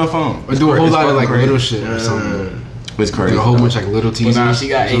pictures on her phone. Or do a whole It's lot of like fucking little crazy. shit or something. It's crazy. Do a whole dog. bunch like little Well, teasers. now she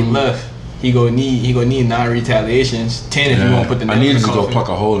got 8 left. He gonna need 9 retaliations. 10 if you want to put the I nail in need the to go coffin. pluck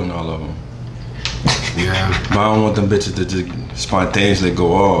a hole in all of them. Yeah. But I don't want them bitches to just spontaneously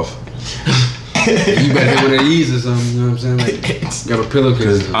go off. You better get one of these or something. You know what I'm saying? Like, got a pillowcase.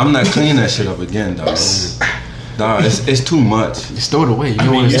 Cause I'm not cleaning that shit up again, dog. Dog, it's too much. Just throw it away. You know I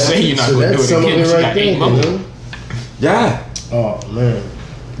mean, what you I'm say saying? you're not So gonna do that's it some of again. it She right got 8 there, more. you know? Yeah, Oh man.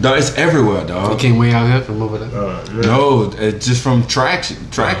 dog, it's everywhere, You dog. came way out here from over there. Oh man. No, it's just from tracking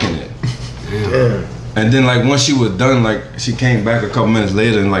it. Damn. Yeah. And then like once she was done, like she came back a couple minutes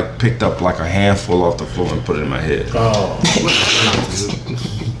later and like picked up like a handful off the floor and put it in my head. Oh.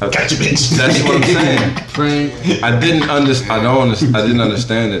 Gotcha, bitch. That's what I'm saying. Frank. I didn't understand. I didn't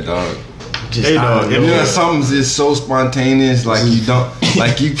understand it, dog. Just Hey, out dog, of You know, nowhere. something is so spontaneous, like you don't,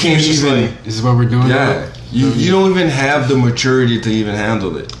 like you can't just even. like- This is what we're doing. Yeah, now? you don't even have the maturity to even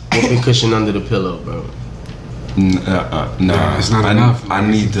handle it. Whoopee cushion under the pillow, bro. Nah, Nah, it's not enough. I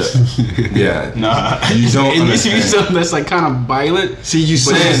need to. Yeah, Nah. you don't It needs to be understand. something that's like kind of violent. See, you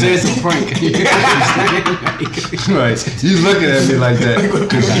But you say saying it's a prank. You know what I'm saying? right? You looking at me like that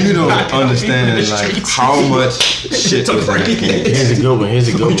because you don't understand like how much shit was in that can. Here's a good one. Here's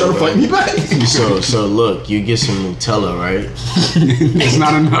a good one. trying to bro. fight me back? So look, you get some Nutella, right? It's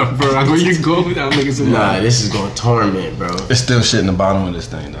not enough, bro. I know you're going with that. It's Nah, enough. this is gonna torment, bro. It's still shit in the bottom of this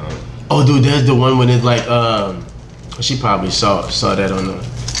thing, dog. Oh, dude, there's the one when it's like, she probably saw that on the.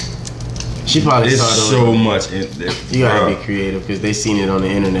 She probably It's saw it. so on much in there. You gotta Bruh. be creative because they seen it on the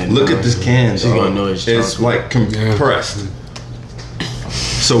internet. Look at this can. She's dog. gonna know it's It's chocolate. like compressed.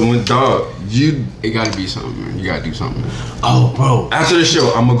 So when dog, you It gotta be something, man. You gotta do something. Oh, bro. after the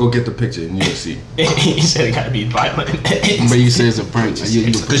show, I'm gonna go get the picture and you'll see. He said it gotta be violent. But you say it's a prank. Like,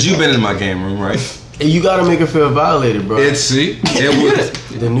 you Cause you've been in my game room, right? And you gotta make her feel violated, bro. It was.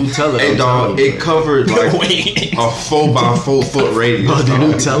 the Nutella. Hey I'm dog, telling you, it covered like Wait. a 4x4 foot radius. bro, the dog.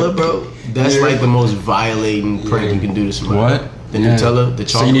 Nutella, bro. That's Yeah. like the most violating prank you can do to somebody. What? The Yeah. Nutella, the chocolate.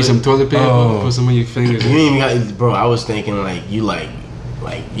 So you need some toilet paper? Oh. Put some on your fingers. You ain't even got, bro. I was thinking like you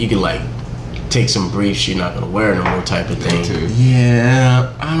you could like take some briefs you're not gonna wear no more type of thing. too.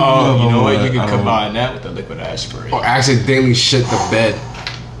 Yeah, I Oh, you know what? You I can don't- combine that with the liquid ass spray. Or accidentally shit the bed.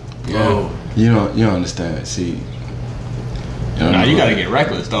 Yeah. You don't understand. See, Nah, you gotta get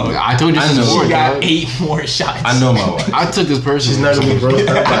reckless, dog. I told you I she's know. a She ward, got dog. 8 more shots. I know my wife. I took this person. She's not gonna be broke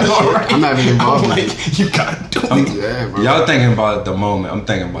up by shit. I'm not even involved. I'm with like, you gotta do it. Yeah, bro. Y'all thinking about the moment. I'm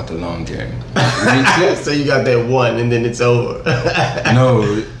thinking about the long game. So you got that one, and then it's over.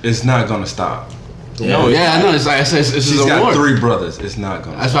 No, it's not gonna stop. No, Yeah, I know. It's like it's She's a got war. 3 brothers. It's not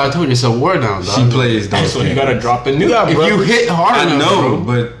gonna That's stop. why I told you it's a war now, dog. She plays those So you games. gotta drop a new. got If you hit hard I enough, know, bro.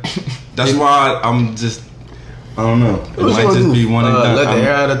 but that's why I'm just. I don't know. It What you might gonna just do? be one and done. Let the I'm-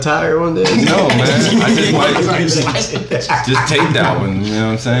 air out of the tire one day? No, man. I just might just take that one. You know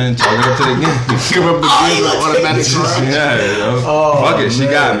what I'm saying? Chalk it up to the game. Give up the gear with automatic car. Yeah, you know. Oh, Fuck it. She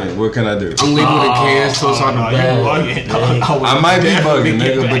man. got me. What can I do? I'm leaving with a can, so it's on the you bed. bugging. I might be definitely bugging,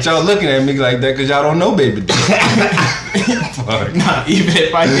 get nigga, back. but y'all looking at me like that because y'all don't know baby dick. Fuck. Nah, even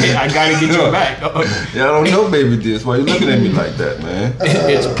if I did, I gotta get you back. dog. Y'all don't know baby dick. Why you looking at me like that, man?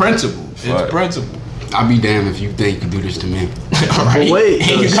 It's principle. Fuck. It's principle. I'll be damned if you think you can do this to me. All right. Wait, And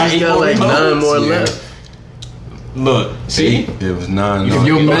so you she's got 8 got like more 9 more Yeah. left. Look, see, It was 9. If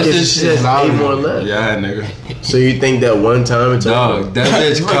your No. message Okay, so she is has loud 8 more enough. left. Yeah, nigga. So you think that one time it's over? Dog, that bitch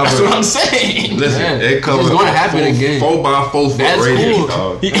that's what I'm covered. saying. Listen, Yeah. it covered. It's gonna happen again. 4x4 foot That's radius, cool.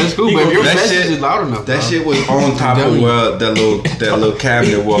 dog. That's cool, but if your That message shit- is loud enough, That dog. shit was on top of W. where that little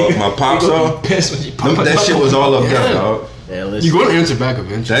cabinet where my pops are. Pissed when you pop That shit was all up there, Yeah. dog. Yeah, listen. You're gonna answer back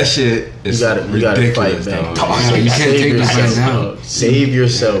eventually. That shit is You gotta ridiculous, fight back. dog. Yeah, you can't take this right now. dog. Save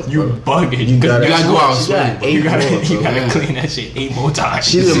yourself. You bro. bugging. You gotta, You gotta go out She got swinging. 8 You gotta, more, you bro. gotta Yeah. clean that shit 8 more times.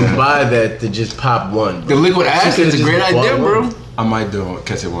 She didn't buy that to just pop one. The Bro. liquid acid could've is a just great bought idea, one. bro. I might do it.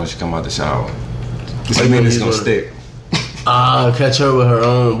 Catch it when she come out the shower. What I you mean, gonna it's use gonna with it? stick. Catch her with her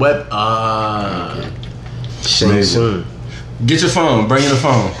own weapon. Shang Maybe. Tsung. Get your phone. Bring your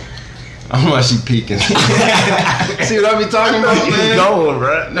phone. I don't know why she peeking. See what I be talking about, She's man? going,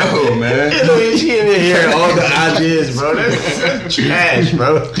 bro. No, man. She didn't hear all the ideas, bro. That's trash,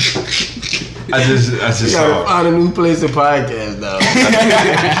 bro. I just You gotta saw. find a new place to podcast now.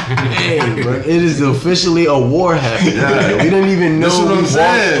 Dang, bro. It is officially a war happening. Yeah. We didn't even know That's what we I'm walked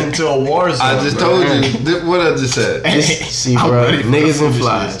saying. into a war zone. I just bro. told you what I just said. See, I'm bro, ready for niggas the and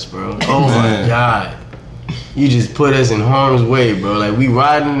foolishness. flies, bro. Oh Man. my god. You just put us in harm's way, bro. Like, we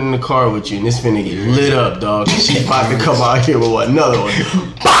riding in the car with you, and this finna get lit up, dog. She about to come out here with what? Another one.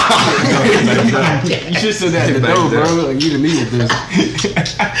 You should said that at the Back door, there. bro. Like you didn't need this.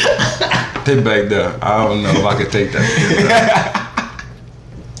 Sit back there. I don't know if I could take that.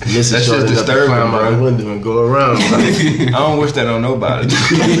 Listen, That shit's shorty got to disturbing, climb out bro. the window and go around, bro. I don't wish that on nobody.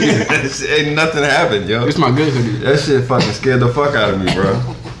 Ain't nothing happened, yo. It's my good hoodie. That shit fucking scared the fuck out of me, bro.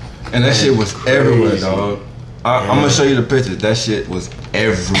 And that shit was everywhere, crazy. dog. I'm gonna show you the pictures. That shit was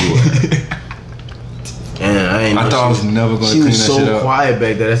everywhere. Damn, I ain't I know thought I was she- never gonna She clean was that shit so up. quiet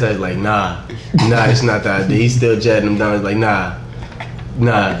back there. That's why I was like, nah, it's not the idea. He's still jatting him down. He's like, nah,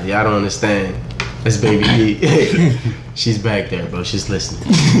 y'all don't understand. That's baby D. She's back there, bro. She's listening.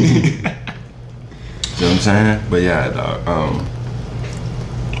 You know what I'm saying? But yeah, dog.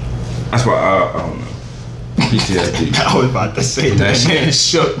 That's why I don't know. PTSD. I was about to say That that shit. man is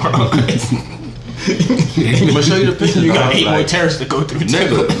shook, bro. I'm gonna show you the picture. You got 8 more Like- terrors to go through,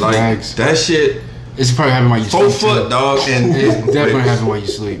 Nigga, too. like Facts. that shit. It's probably happening while you 4 sleep. foot, too. dog. And It's definitely happening while you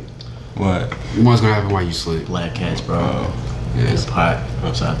sleep. What? One's gonna happen while you sleep. Black cats, bro. Oh, In a pot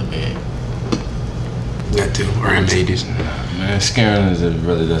outside the bed. That too. Or M80s. man, scaring is it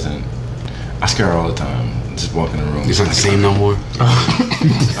really doesn't. I scare her all the time. Just walk in the room. It's not the same no more.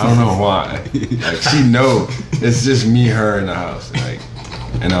 I don't know why. Like she know it's just me, her in the house. Like,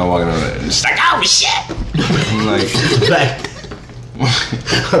 and I'm walking around. And it's like, oh shit! I'm like, Black.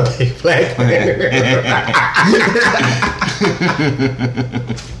 A big black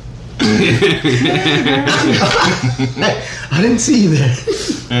I didn't see you there.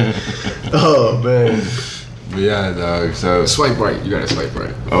 Oh man. but yeah, dog. So, Swipe right. You gotta swipe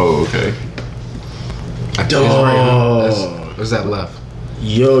right. oh, okay. I think it's right. Oh. What's that left?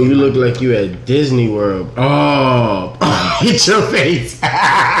 Yo, you look like you at Disney World. Oh, hit your face.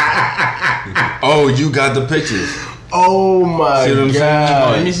 Oh, you got the pictures. Oh my See what I'm saying?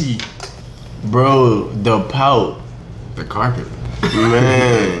 god. Let me see. Bro, the pout. The carpet.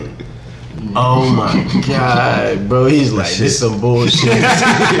 Man. Oh my god, bro. He's like, this some bullshit.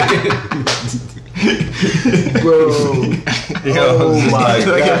 Bro. Oh my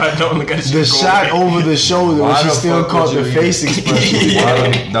Look if god. I don't look at The shit shot over the shoulder when Why she the still fuck caught would the you face expression.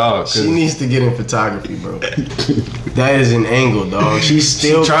 Why the- dog? She needs to get in photography, bro. That is an angle, dog. She She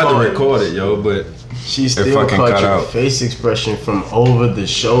still tried caught to it. record it, yo, but She it still fucking caught cut your out. face expression from over the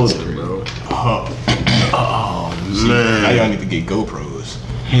shoulder, bro. Oh Now y'all man, need to get GoPros.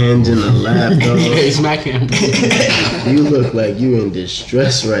 hands in the lap, dog. Hey, smack him. You look like you in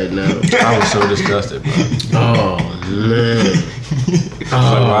distress right now. I was so disgusted, bro. Oh man,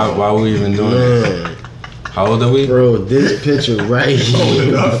 Like, why are we even doing this? man, How old are we? bro, this picture right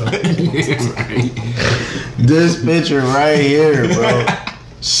here, this picture right here, bro.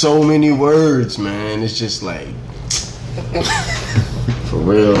 So many words, man. It's just like, for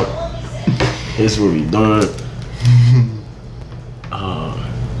real. Here's what we doing.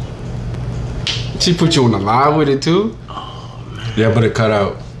 She put you on the live with it too. Yeah, but it cut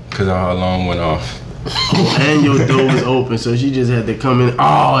out because our alarm went off. And your door was open, so she just had to come in.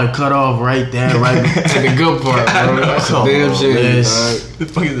 Oh, it cut off right there, right. That's the good part, bro. That's a Come damn on, shit. man. dog. The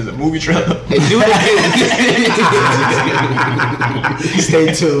fuck is this, a movie trailer? Hey, do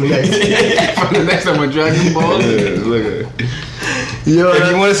Stay tuned next. For the next time with Dragon Ball. Look at it. Yo, If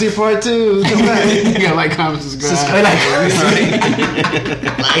you want to see part 2, come back. You gotta like, comment, subscribe. like,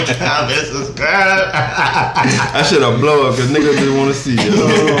 comment, subscribe. I should have blow up because niggas didn't want to see it.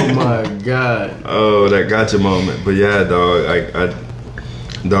 Oh my god. Oh, that gotcha moment. But yeah, dog,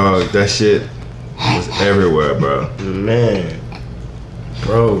 dog, that shit was everywhere, bro. Man.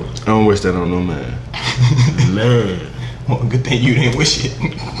 Bro. I don't wish that on no man. Man. Well, good thing you didn't wish it.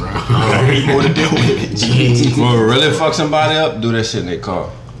 Bro. You know what to deal with it. Jeez. When we really fuck somebody up, do that shit in their car.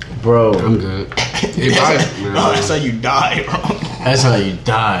 Bro. I'm good. Hey, No, that's how you die, bro. That's how you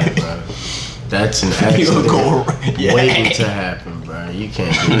die, bro. That's an You accident go, yeah. waiting to happen, bro. You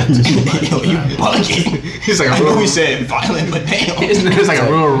can't do that to somebody. Yo, you bugging. It's like I a know real, we said violent, but damn. it's like a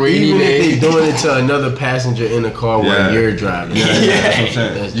real rainy Even day. if they doing it to another passenger in the car Yeah. while you're driving. Yeah, that's what I'm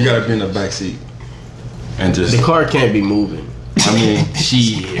saying. That's You gotta be in the back seat and just. The car can't be moving. I mean,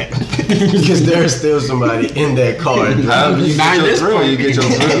 Shit. Because there's still somebody in that car. how you Not get your this thrill? point. You get your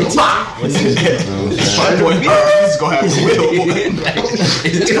thrill. My boy, he's gonna have to wheel.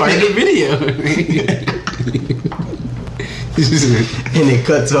 It's part of the video. And it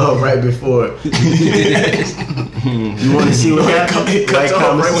cuts off right before. You want to see what happens? It cuts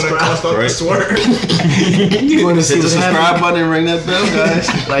off right when it crossed off the Right. swerve. You want to see Hit the what subscribe happens? button and ring that bell, guys.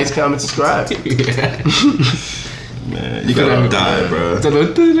 Likes, comment, subscribe. Man, you gotta die, bro.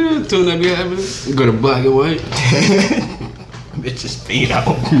 Tune that be happening. Go to black and white. Bitches fade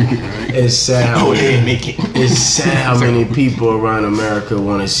out. It's sad. Oh, they didn't make it. It's sad how many people around America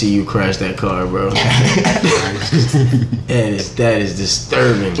want to see you crash that car, bro. And that is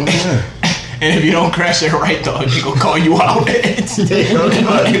disturbing. And if you don't crash it right, dog, they gonna call you out.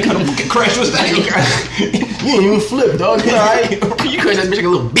 You kind of fucking crash was that? You ain't even flip, dog. You alright? You crash that bitch like a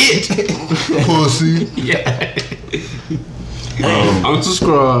little bitch. Pussy. Yeah.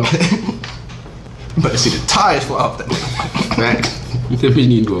 Unsubscribe. Better see the tires fly off that. Back. That bitch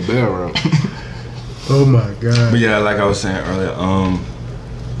need to do a barrel roll. Oh my god. But yeah, like I was saying earlier,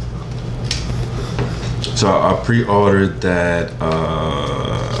 so I pre-ordered that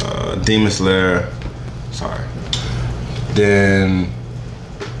Demon Slayer. Sorry. Then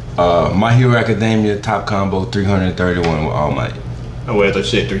My Hero Academia Top Combo 331 with All Might. Oh wait, I thought you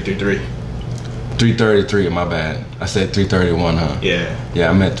said 333. 333, my bad. I said 331, huh? Yeah. Yeah,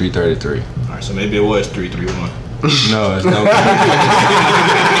 I meant 333. All right, so maybe it was 331. No, it's no.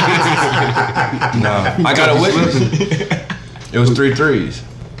 No, I got a witness. It was 3 threes.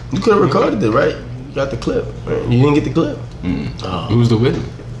 You could have recorded it, right? You got the clip. Right? You didn't get the clip. Who's the witness?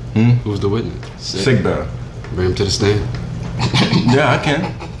 Hmm? Who's the witness? Sick bell. Bring him to the stand. Yeah, I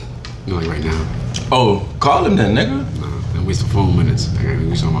can. You like right now? Oh, call him then, nigga. Nah, I'm wasting phone minutes. I gotta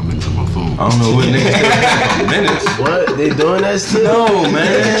waste all my minutes on my phone. I don't know what niggas say minutes. What? They doing that still? No,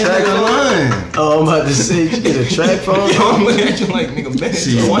 man. Track Nigga lying. Oh, I'm about to say, you get a track phone? I'm looking at you like, nigga, man.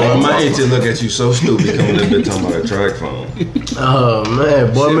 See, boy, I hate to look at you so stupid coming in here talking about a track phone. Oh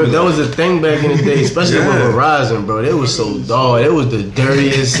man, boy, man, that was a thing back in the day, especially with Yeah. Verizon, bro. It was so dog. It was the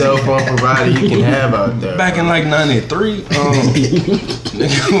dirtiest cell phone provider you can have out there. Back in like 93,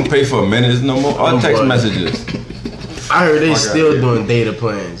 nigga don't pay for minutes no more. All Oh, text boy. messages. I heard they Fuck still out here. doing data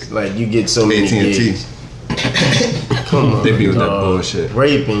plans. Like you get so many AT&T. gigs. Come on, They be with that dog. bullshit.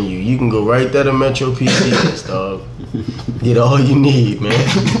 Raping you. You can go right there to Metro PCS, dog. Get all you need, man.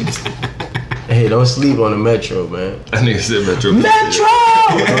 Hey, don't sleep on the Metro, man. That nigga said Metro.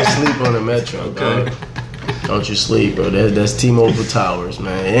 Don't sleep on the Metro, dog. Don't you sleep, bro. That's T-Mobile Towers,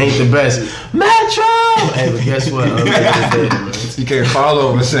 man. It ain't the best. Metro! Hey, but guess what? Unlimited data, man. You can't fall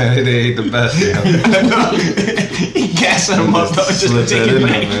over saying it ain't the best. Yeah. He gassing him up, dog, just to Slip take that it in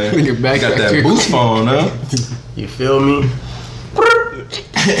back. there, man. Nigga back Got back that here. boost phone, huh? You feel me?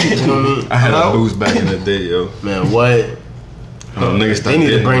 You know what I mean? I had a Hello? boost back in the day, yo. Man, what? Niggas They need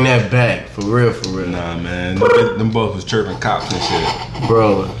to getting bring them. that back for real, for real. Nah, man. Them boys was chirping cops and shit.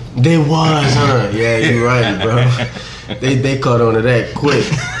 Bro, they was, huh? Yeah, you right, bro. They caught on to that quick.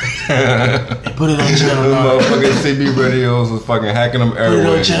 They put it on channel Them 9. motherfucking CB radios was fucking hacking them Put it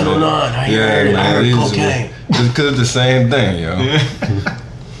everywhere. on channel 9. I ain't heard it. I heard cocaine. Just cause it's the same thing, yo.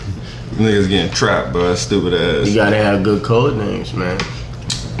 Niggas getting trapped, bro. That's stupid ass. You gotta have good code names, man.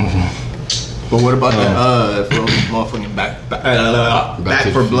 But what about that motherfucking back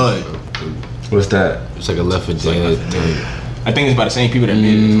for blood? What's that? It's like a Left 4 Dead thing. I think it's by the same people that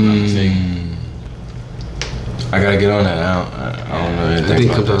made it, if I'm not mistaken. I gotta get on that. I don't know I anything think it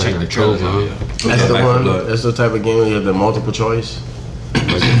about comes out that. like October, huh? That's the Back 4 one. Blood. That's the type of game where you have the multiple choice.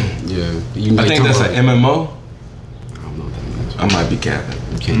 Like, yeah. You I think that's an MMO. I don't know what that means. I might be capping.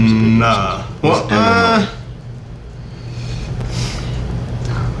 You can't use a big Nah. What's Well,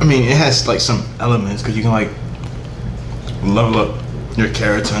 I mean, it has like some elements because you can like level up your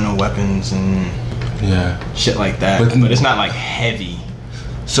character and the weapons and Yeah. shit like that. But- But it's not like heavy.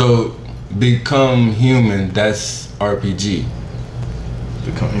 So, Become Human, that's RPG.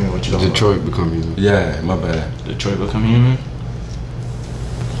 Become Human, what you talking Detroit Become Human. Yeah, my bad. about? Detroit Become Human?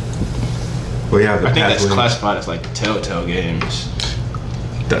 Well, you have the I think that's pathway. classified as like Telltale games.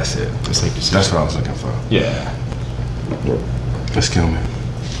 That's it. That's like the That's what I was looking for. Yeah. Let's kill me.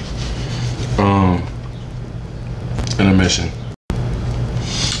 Intermission.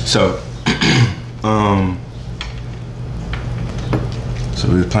 So, so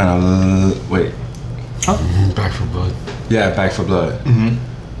we were playing a wait. Back for Blood. Yeah, Back for Blood.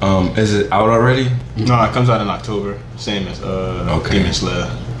 Is it out already? No, it comes out in October. Same as Demon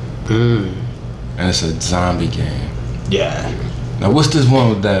Slayer. And it's a zombie game. Yeah. Now, what's this one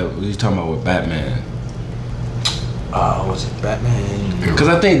with that you talking about with Batman? Was it Batman? Because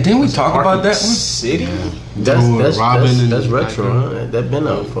I think didn't we talk about that one? City? That's Robin and that's retro, Batman. huh? That been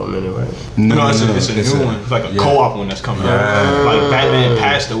out for a minute, right? No, it's a new one. It's like a co-op one that's coming out. Like Batman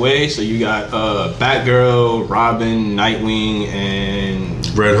passed away, so you got Batgirl, Robin, Nightwing, and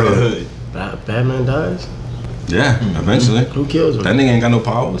Red Hood. Batman dies? Yeah, eventually. Who kills him? That nigga ain't got no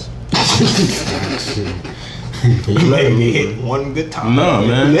powers. You let him he eat hit one good time. No,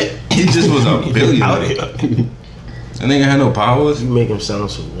 man. He just was a Out billionaire. here. That nigga had no powers. You make him sound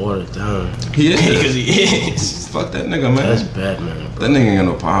so watered down. He Because is. he is. Fuck that nigga, man. That's Batman, bro. That nigga ain't got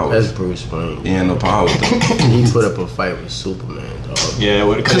no powers. That's Bruce Wayne. He ain't no powers though. He put up a fight with Superman, dog. Yeah,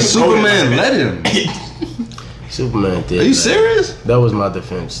 what? Cause Superman let him. Superman did. Are you that. serious? That was my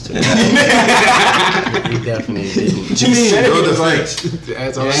defense too. He definitely didn't. What you mean? Your defense?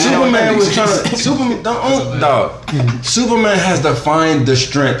 That's all Superman was trying to. Superman, dog. Superman has to find the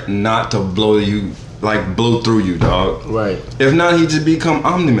strength not to blow you, like blow through you, dog. Right, If not, he just become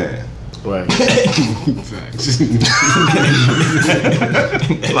Omni-Man. right.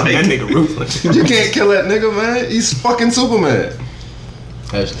 That nigga ruthless. You can't kill that nigga, man. He's fucking Superman.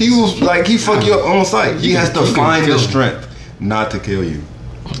 That's, He was like he fuck you up on sight. He has to you can find kill the him. strength not to kill you.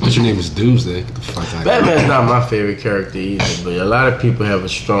 What's your name is Doomsday. Get the fuck out of here. Batman's not my favorite character either, but a lot of people have a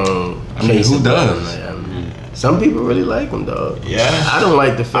strong. I mean, case who about does? him. Some people really like him, dog. Yeah. I don't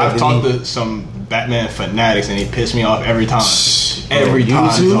like the fact I've that talked he. to some Batman fanatics and they piss me off every time. Every You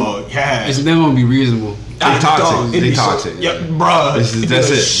time, too? dog. Yeah. It's never gonna be reasonable. They toxic. Dog, it'd They be so- toxic. Yeah, bruh. That's it'd be it. the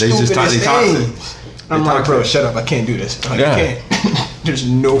They just they stupidest toxic. things. I'm They like, toxic. bro, shut up. I can't do this. Like, Yeah. I can't. There's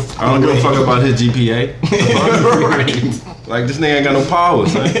no I don't give a fuck about his GPA. Right. Like this nigga ain't got no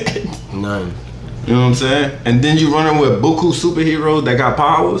powers, man. None. You know what I'm saying? And then you running with buku superheroes that got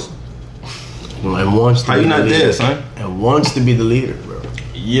powers. And wants to How be you the not leader. dead, son? And wants to be the leader, bro.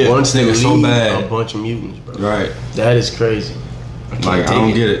 Yeah. Wants to nigga lead so bad. a bunch of mutants, bro. Right. That is crazy. Like I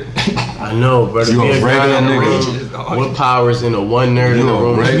don't get it. I know, bro. To You be a a guy regular in the nigga. room with powers and a one nerd in You the a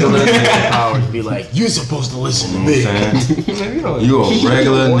room with regular nigga. powers be like, you're supposed to listen to You me. know what I'm saying? You a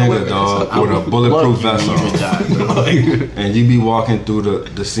regular nigga, dog, with a bulletproof vest You would on. die, bro. And you be walking through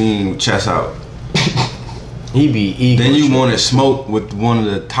the scene with chest out. He be ego. Then you trip. wanted smoke with one of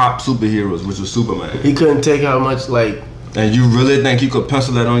the top superheroes, which was Superman. He couldn't take how much like And you really think you could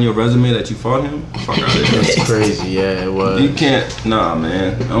pencil that on your resume that you fought him? Fuck out of here. that's crazy. Yeah, it was. You can't. Nah,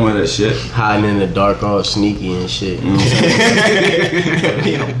 man. I don't want that shit. Hiding in the dark, all sneaky and shit.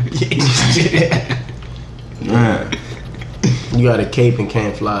 Man. You got a cape and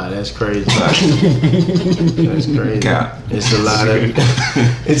can't fly. That's crazy. That's crazy. Cap. It's a lot of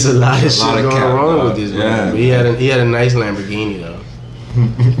it's a lot of shit lot of going cap, wrong dog. with this Yeah, man. But he had a nice Lamborghini though.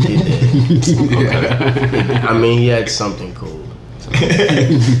 He did. I mean, he had something cool.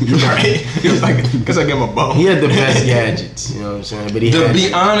 Right? He was like, "Cause I give him a bone." He had the best gadgets. You know what I'm saying? But he To had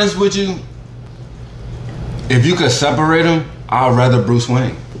be honest with you, if you could separate them, I'd rather Bruce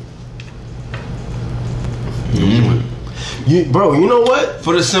Wayne. bro. You know what?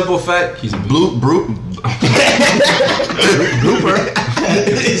 For the simple fact, He's a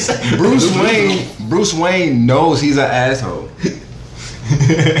Bruce Wayne knows he's an asshole.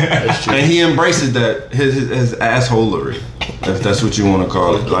 That's true. And he embraces that his assholery, if that's what you want to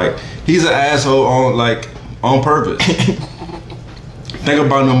call it. Like he's an asshole on purpose. Think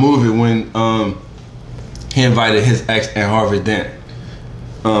about the movie when he invited his ex and Harvey Dent.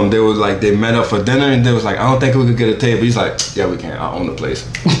 They met up for dinner and they was like, I don't think we could get a table. He's like, yeah, we can. I own the place.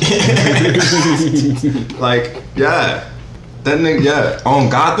 Like, yeah. That nigga, yeah. On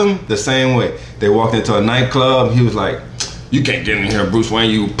Gotham, the same way. They walked into a nightclub. He was like, you can't get in here, Bruce Wayne,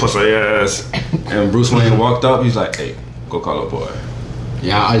 you pussy ass. And Bruce Wayne walked up. He's like, hey, go call a boy.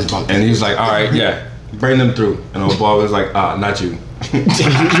 Yeah, I was about to. And he was like, all right, yeah, bring them through. And old boy was like, not you.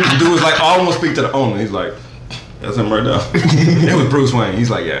 The dude was like, I almost speak to the owner. He's like, that's him right now. It was Bruce Wayne.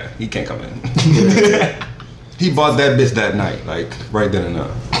 He's like, yeah, he can't come in. He bought that bitch that night, like right then and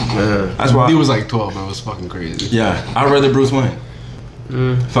there. That's why He was like 12, man. It was fucking crazy. Yeah, I'd rather Bruce Wayne.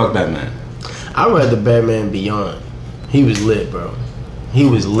 Fuck Batman. I read the Batman Beyond. He was lit, bro. He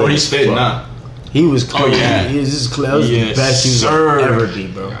was lit. Oh, he spit, bro. nah. He was clear. yeah. He was just clear. That was Yes, the best he was sir. gonna ever be,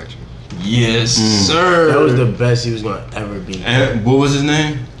 bro. Gotcha. Yes, sir. That was the best he was gonna ever be. And what was his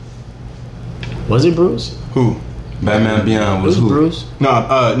name? Was it Bruce? Who? Batman Beyond It was was who? Bruce. No,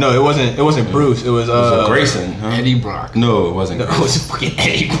 it wasn't. It wasn't Bruce. It was Was it Grayson? Huh? Eddie Brock. No, it wasn't. No, it Grayson. was fucking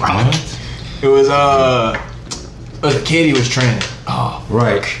Eddie Brock. What? It was Katie was training. Oh,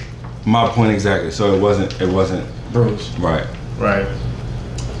 Right. My point exactly. So it wasn't Bruce. right. Right.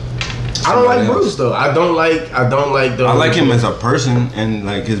 I don't like Somebody else. Bruce though. I don't like the. I like him as a person and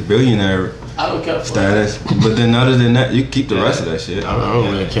like his billionaire I don't care for him. status. But then other than that, you keep the rest of that shit. I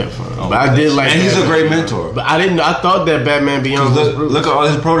don't really care for him. But I did like. And he's a Batman great Beyond. mentor. But I didn't. I thought that Batman Beyond was Look, Bruce. look at all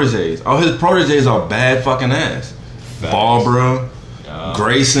his proteges. All his proteges are bad fucking ass. Barbara,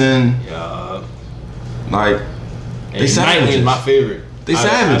 Grayson, like And they savages. Nightwing is my favorite. They Out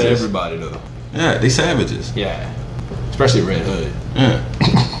of savages. everybody though. Yeah, they savages. Yeah, especially Red Hood. Yeah,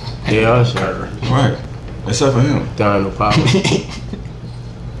 They are sure. right. Except for him. Down no power.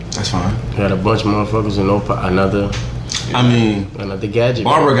 That's fine. Had a bunch of motherfuckers and no another I mean, gadget.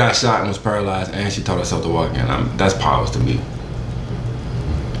 Barbara got shot and was paralyzed, and she taught herself to walk again. That's powers to me.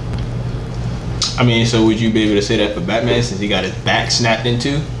 I mean, so would you be able to say that for Batman since he got his back snapped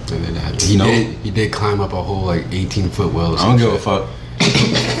into? And then Nope. he did climb up a whole like 18-foot well. Or I don't give a shit. fuck.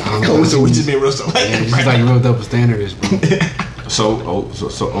 I don't know. So we just being real Yeah, selective. it's just like real double standards, bro. So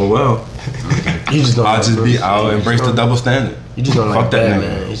well. You just don't. I'll like just Bruce. I'll embrace the double standard. You just don't Fuck like that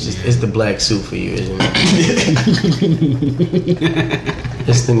Batman. nigga. It's the black suit for you, isn't it?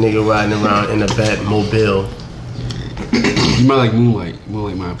 It's the nigga riding around in a Batmobile. You might like Moonlight.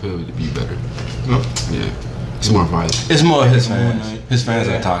 Moonlight might appeal to be better. Yeah, it's more violent. It's more his fans. Moonlight. His fans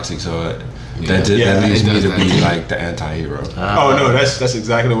Yeah. are toxic, so Yeah. that leaves it me does to that. be like the anti-hero. Oh no, that's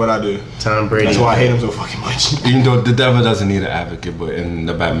exactly what I do. Tom Brady. That's why I hate him so fucking much. Even though the devil doesn't need an advocate, but in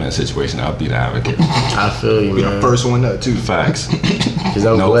the Batman situation, I'll be the advocate. I feel you, Be the man. first one up too. Facts. Because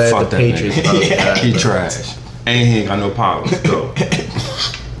I'm No, glad fuck the that Patriots nigga. probably died, He bro. trash. And he ain't got no powers. Go.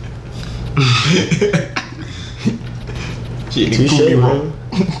 Shit, Touche, Touche, man.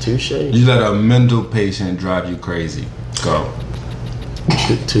 Touche. You let a mental patient drive you crazy. Go.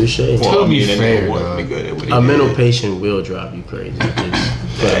 Touche. To be fair, be dog. good at what he A did. mental patient will drive you crazy.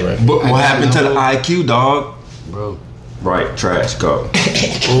 Just for the record. But what happened to the IQ, dog? Bro, Right, trash. Go.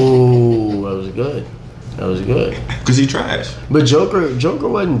 Ooh, that was good. That was good. Cause he trash. But Joker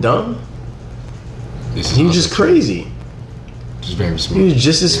wasn't dumb. this is He was just also- crazy. just very He smart. was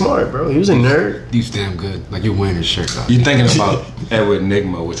just as smart, bro. He was a nerd. He's damn good. Like you're wearing his shirt, dog. You thinking about Edward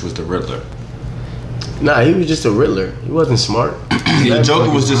Nygma, which was the Riddler. Nah, he was just a Riddler. He wasn't smart. The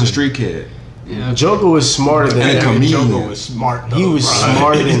Joker was just a street kid. Yeah, Joker was smarter than And a every comedian. Joker was smart. Though, He was bro.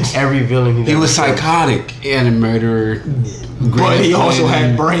 smarter than every villain He ever was played. psychotic. and a murderer. But he also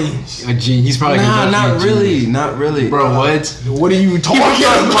Grand had plan, brains. a genius. He's probably Nah, like not really. Not really. Bro, what? What are you talking about?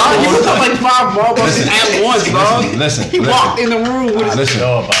 You was like 5 Marbles at once, dog. Listen. He walked in the room with his. Listen.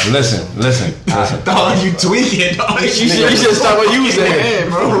 know about it. Listen. Dog, you tweaking, dog. You should stop what you was saying, He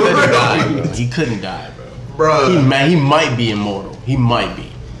bro. couldn't die, bro. He couldn't die, bro. Bro, He might be immortal. He might be.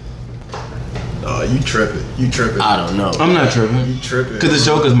 you tripping. You tripping. I don't know. I'm not tripping. You tripping. Cause the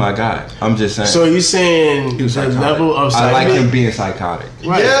Joker's my guy. I'm just saying. So you saying He was the psychotic. level of I like psychotic? him being psychotic.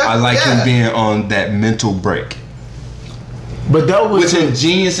 Right. Yeah. I like him being on that mental break. But that was Which in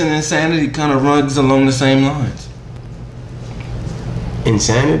genius and insanity kind of runs along the same lines.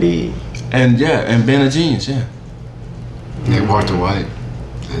 insanity. And being a genius, yeah. Like Walter White.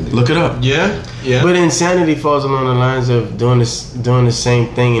 Look it up. Yeah. But insanity falls along the lines of doing the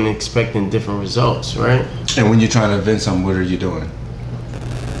same thing and expecting different results, right? And when you're trying to invent something, what are you doing?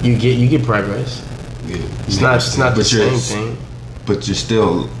 You get progress. Yeah. It's not the But you're- same thing. But you're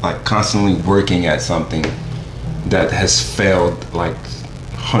still like constantly working at something that has failed like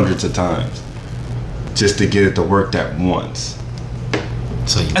hundreds of times just to get it to work that once.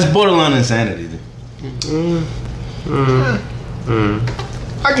 So That's borderline insanity.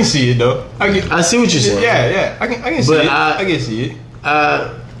 I can see it though. I see what you're saying. Yeah. I can see But it. I- I can see it.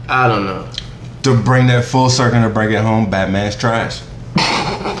 I don't know. To bring that full circle to bring it home, Batman's trash.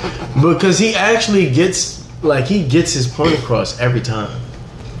 Because he actually gets his point across every time.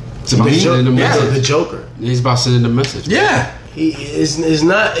 it's about The, sending the yeah, message. the Joker. He's about sending the message. Yeah. He is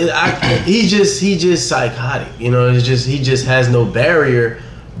not. He just psychotic. You know, he just has no barrier.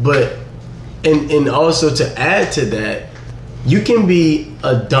 But and also to add to that, you can be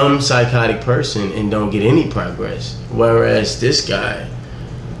a dumb psychotic person and don't get any progress. Whereas this guy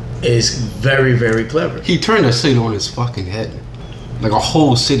is very, very clever. He turned a city on his fucking head. Like a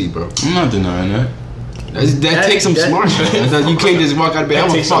whole city, bro. I'm not denying that. That takes some that- smart shit. You can't just walk out of bed. That I'm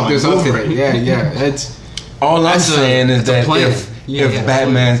gonna takes fuck some this up. maneuvering. Yeah. That's All I'm That's a- saying is that's a that plan. if Yeah, if yeah,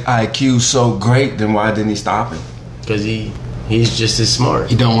 Batman's IQ so great, then why didn't he stop him? Because he's just as smart.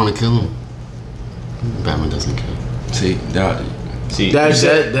 he don't want to kill him. Batman doesn't kill. See, that, See, That's- you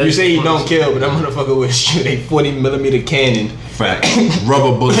that's- say he don't kill, but that motherfucker would shoot a 40mm cannon. fact.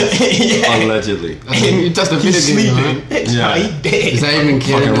 Rubber bullets, Yeah. allegedly. You touched the He's video game, sleeping. huh? Yeah. He dead. Is that even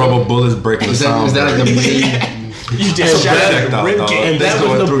Fucking canon? rubber bullets breaking the Is that sound. like the barrier. main? You just shot that- at the rib dog. cage. And That's that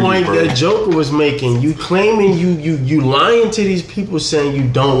going was through the you, point bro. that Joker was making. You claiming you lying to these people saying you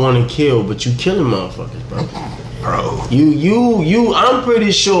don't want to kill, but you killing motherfuckers, bro. Bro. You. I'm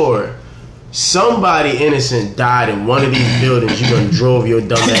pretty sure somebody innocent died in one of these buildings. You done drove your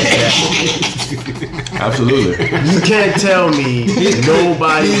dumb ass back. Absolutely. You can't tell me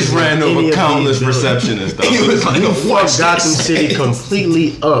nobody He's ran in any over of countless these buildings. receptionists, though. He was like, You watch fucked Gotham this. City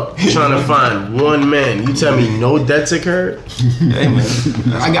completely up trying to find one man. You tell me no deaths occurred? Hey, man.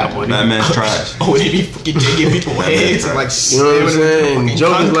 I got one. Batman's trash. Oh, they be fucking taking people heads and like You know what I'm saying? fucking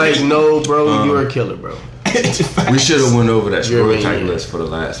Joker's like, concrete. no, bro, you're a killer, bro. We should have went over that You're screw a attack maniac. list for the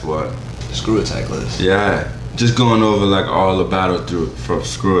last what? Screw attack list. Yeah, just going over like all the battle through from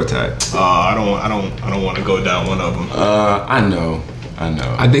screw attack. I don't want to go down one of them. I know.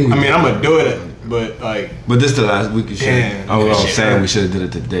 I think. I mean, I'm gonna do it, but like, But this the last week you should. Damn, I that was shit saying hurt. we should have did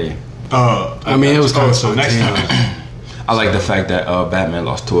it today. I mean, it was kind of so next time. I like the fact that Batman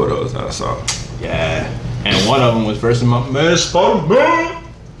lost 2 of those. I saw. Yeah, and one of them was versus my man Spider-Man.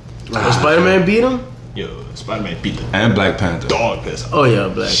 Spider-Man beat him? Yo, Spider-Man beat the And Black Panther. dog piss. Oh, yeah,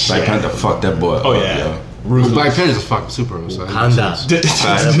 Black. Black Panther fucked that boy. Oh up, yeah, yo. Ruthless. Black Panther's a fucking superhero. So Honda. Facts.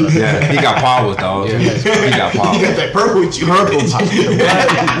 Yeah, he got powers, dog. Yeah. He got You powers. got that purple with you.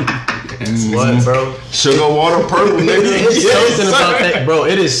 What, bro? Sugar water purple, nigga. It's Yes, something sir. about that, bro.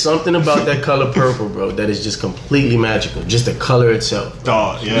 It is something about that color purple, bro, that is just completely magical. Just the color itself.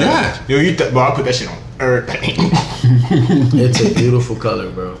 Dog, yeah. Yeah. Yo, bro, I put that shit on everything. It's a beautiful color,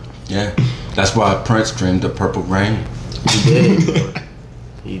 bro. Yeah, that's why Prince dreamed the purple rain. He did, bro.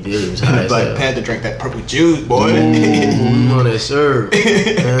 He did. He was high as Black hell. Panther drank that purple juice, boy. Ooh, on that serve.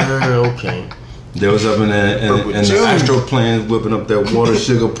 Okay. They was up in Purple the juice. astral planes whipping up that water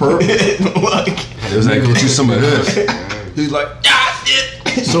sugar purple. They Look. was like, get you some of this. He's like, ah,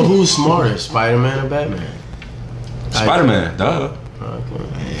 shit. So who's smarter, Spider-Man or Batman? Spider-Man, duh.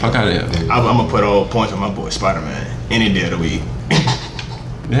 Okay. Fuck out of here. I'm gonna put all points on my boy Spider-Man any day of the week.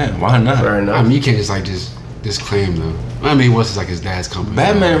 Yeah, why not? Fair I enough. mean, you can't just claim though. I mean, what's like his dad's company?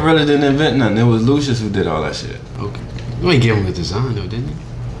 Batman really didn't invent nothing. It was Lucius who did all that shit. Okay. You ain't give him the design though, didn't he?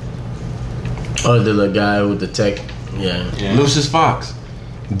 Oh, the little guy with the tech. Yeah. Yeah. Lucius Fox,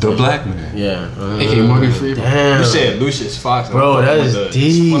 the black man. Yeah. AKA Morgan Freeman. Damn. You said Lucius Fox, Bro, that is The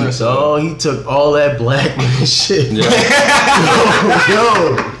deep, Splinter Cell. dog. He took all that black man shit. Yeah.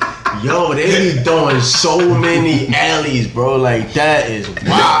 Yo, they be throwing so many alleys, bro. Like, that is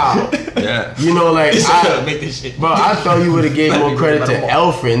wow. Yeah. You know, like, I make this shit. bro, I thought you would have gave more credit to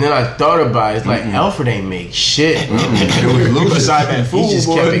Alfred, and then I thought about it. It's like, Alfred ain't make shit. It was Lucius. Beside that fool, just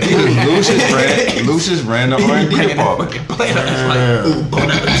boy. kept it clean. Lucius ran the R&D department. Like, ooh, bon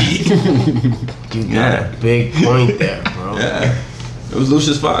appetit. You got Yeah. a big point there, bro. Yeah. It was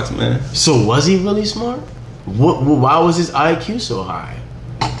Lucius Fox, man. So was he really smart? Why was his IQ so high?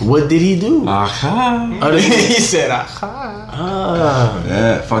 What did he do? Aha. Other than- He said, "Aha."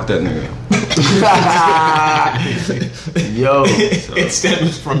 Yeah, fuck that nigga. Yo, It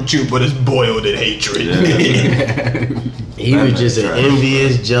stems from you, but it's boiled in hatred. he was just an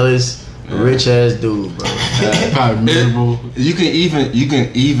envious, jealous, rich ass dude, bro. Probably miserable. You can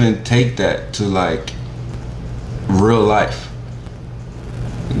even take that to like real life.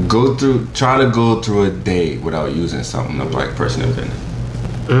 Try to go through a day without using something a black person invented.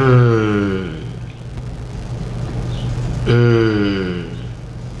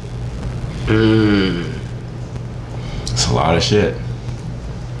 It's a lot of shit.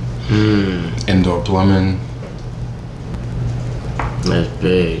 Indoor plumbing, That's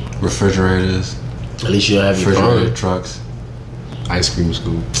big. refrigerators, At least you'll have your refrigerator phone. trucks. Ice cream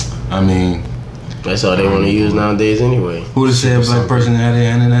scoop. I mean, That's all they want to use nowadays anyway. who'd have said a black person had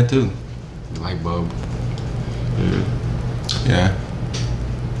their hand in that too? Light bulb. Yeah.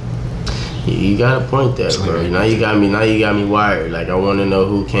 You got a point there, like bro. right Now you got me wired. Like I want to know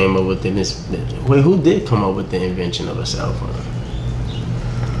who came up with this. Wait, who did come up with the invention of a cell phone?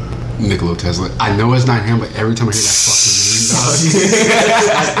 Nikola Tesla. I know it's not him, but every time I hear that fucking name, dog.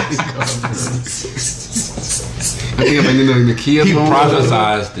 I think of the Kia He phone.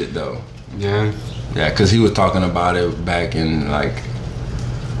 prophesized it though. Yeah. Yeah, because he was talking about it back in like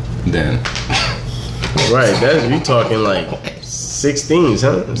then. Right, that's you talking like 16s,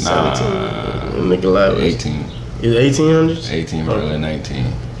 huh? 17. Nikolai was 18. Is 1800s? 18, early 19.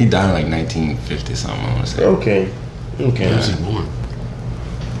 He died in like 1950 something, I want to say. Okay. When was he born?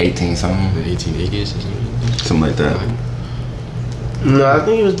 18 something, The 1880s or something? something like that. No, I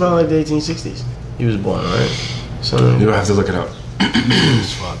think it was about like the 1860s. He was born, right? So You'll have to look it up.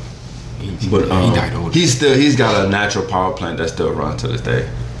 As fuck. But Yeah, he died old. he's got a natural power plant that still runs to this day.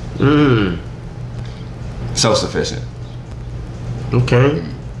 Self-sufficient. Okay.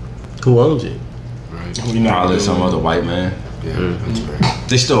 Who owns it? Right. Probably some other white man. Yeah, that's right.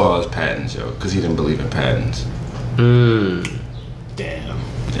 They stole all his patents, yo, because he didn't believe in patents. Damn.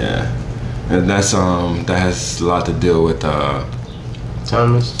 Yeah, and that's that has a lot to deal with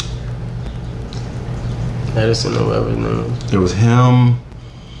Thomas Edison or whatever his name was. it was him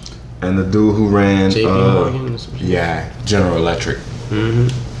and the dude who ran J.P. Morgan or some shit. yeah, General Electric.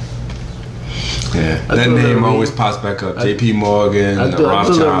 Yeah, I that do a little name reading. always pops back up. J.P. Morgan, I the do a little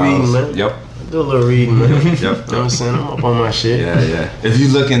reading, Rothschilds. man. Yep. Do a little reading, man. Yep. You know what I'm saying? I'm up on my shit. Yeah. If you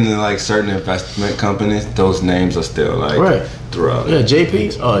look into like certain investment companies, those names are still like Right. throughout. Yeah,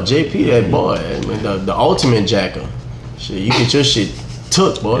 JP. Oh, JP, that boy, man, the ultimate jacker. Shit, you get your shit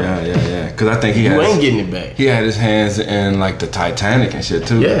took, boy. Yeah. Because I think You ain't getting it back. he had his hands in like the Titanic and shit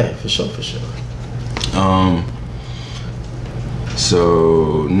too. Yeah, for sure.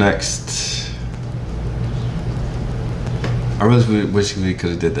 So next, I really wish we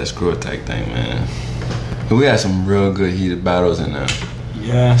could have did that screw attack thing, man. We had some real good heated battles in there.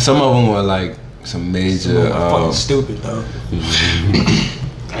 Yeah. Some of them were like some major. Fucking stupid though.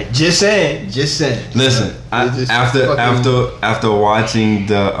 Like, just saying. Listen, just after watching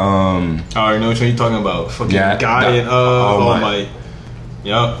the I already know which one you're talking about. Fucking Yeah, guy that- and All All Might. Might.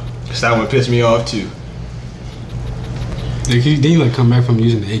 Yup. That one pissed me off too. Didn't you like come back from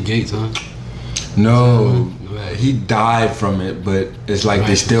using the 8 gates, huh? no, Right. he died from it, but it's like they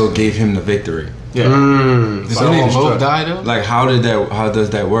Right. still gave him the victory. Yeah. Did they almost both struck. die though? Like how does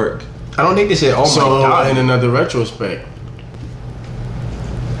that work? I don't think they said All So, Might died. in another retrospect,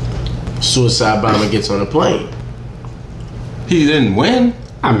 suicide bomber gets on a plane. He didn't win.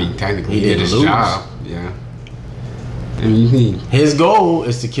 I mean, technically, He he did didn't his lose. job. Yeah. I mean, His goal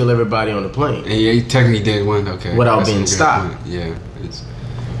is to kill everybody on the plane. he technically did win. Okay. Without That's a being good stopped. point. Yeah. It's,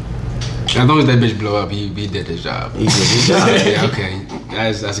 as long as that bitch blow up, he did his job. He did his job. Yeah. Okay.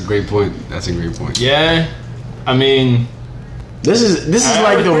 That's a great point. That's a great point. Yeah. I mean, This is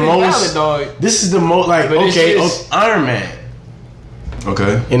like the pretty most. valid, dog. This is the most like But it's okay, just- Iron Man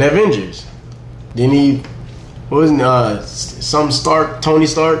Okay. in Avengers. Then he what was Tony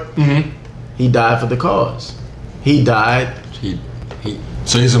Stark. Mm-hmm. He died for the cause. He died. He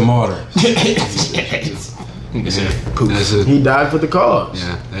So he's a martyr. That's a, He died for the cause.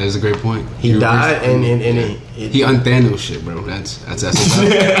 yeah. That is a great point. He died, and he un-Thanos shit, bro. That's a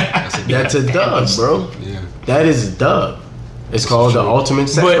dub. that's a dub, bro. Yeah. That is a dub. It's called the ultimate But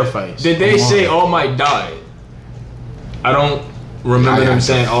sacrifice. did they say All Might died? I don't remember I- them I-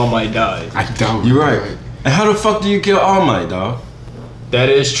 saying All Might died. I don't. You're right. And how the fuck do you kill All Might, dog? That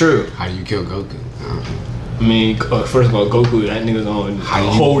is true. How do you kill Goku? I don't know. I mean, first of all, Goku, that nigga's on How a do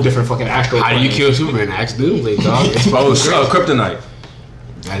you- whole different fucking astral How do you plane. kill Superman? Ask Doomblade, dog. Oh, kryptonite.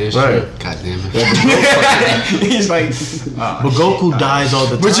 That is Right. true. God damn it. He's like, But Goku dies all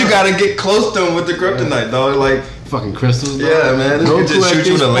the time. But you gotta get close to him with the kryptonite, dog. Like, Fucking crystals. dog. yeah, man. This Goku can just at shoot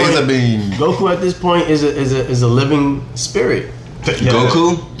you with this a laser point- beam. Goku at this point is a living spirit.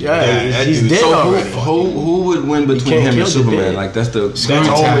 Goku? Yeah, he's dude. dead So already. who would win between can't him and kill the Superman? dead. Like, that's the That's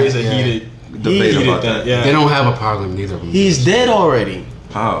always a heated debate heated about thing. that. Yeah. They don't have a problem, neither of them. He's dead already.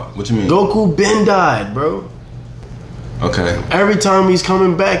 How? What you mean? Goku been died, bro. Okay. Every time he's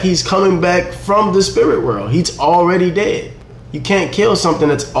coming back from the spirit world. He's already dead. You can't kill something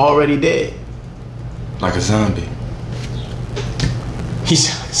that's already dead. Like a zombie.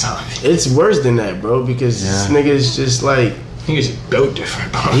 He's sorry. It's worse than that, bro, because this Yeah. nigga is just like, He's built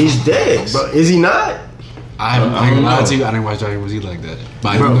different, bro. he's dead, bro. Is he not? I ain't I don't gonna lie know. to you. I didn't watch Dragon Ball Z like that. But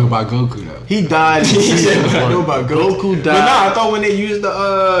I Bro. do know about Goku though. He died. He said, I know about Goku But nah, died. I thought when they used the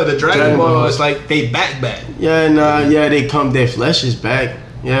Dragon Dragon Ball, Ball. it's like they back. Yeah, nah, yeah, their flesh is back.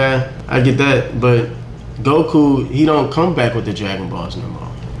 Yeah, I get that. But Goku, he don't come back with the Dragon Balls no more.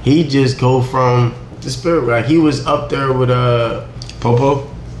 He just go from the spirit world. He was up there with Popo?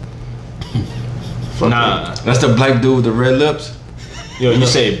 Nah, That's the black dude with the red lips? yo, you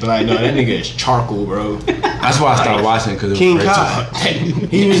say black? No, that nigga is charcoal, bro. That's why I started watching because it was King Rachel. Kai.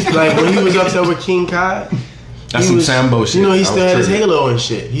 He was like when he was up there with King Kai. That's he some was, Sambo shit. You know, he I still was had his tripping. halo and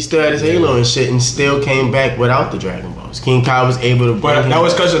shit. He still had his halo and shit, and still came back without the Dragon Balls. King Kai was able to. But bring that him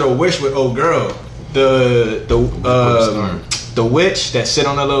was back. because of the wish with old girl, the witch that sit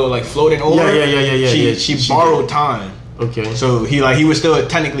on a little like floating orb. Yeah. She borrowed time, Okay. so he was still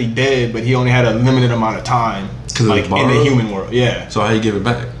technically dead, but he only had a limited amount of time, 'Cause it was like in the borrowed? human world. Yeah, So how you give it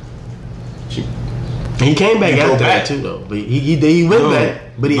back? He came back He go after back. that too, though. But he went back,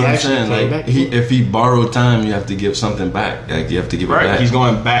 but he I'm actually saying, came like, back. if he borrowed time, you have to give something back. Like, you have to give it right. back. He's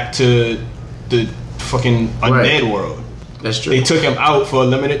going back to the fucking undead Right. world. That's true. They took him out for a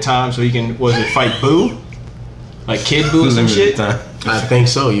limited time so he can fight Boo, like Kid Boo or some Limited shit. time. I think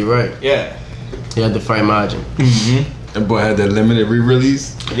so. You're right. Yeah, He had to fight Majin. That boy had that limited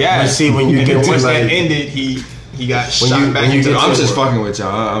re-release. yeah. But see, when you and get then to, once like- that ended, he got When shot you- back when you into get the to- I'm underworld. just fucking with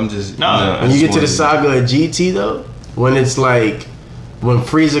y'all. I'm just No. I When you just get to the wanted saga of GT though, when it's like when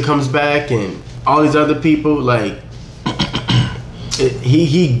Frieza comes back and all these other people, like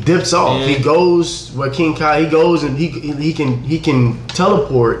he dips off. Yeah. He goes where King Kai. He goes and he can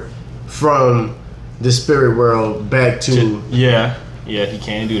teleport from the spirit world back to Yeah, he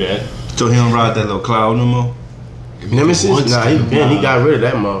can do that. So he don't ride that little cloud no more. Nemesis. Once Nah, he got rid of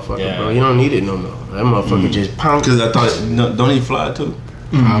that motherfucker, Yeah. bro. You don't need it no more. That motherfucker just pound. Because I thought, no, don't he fly too?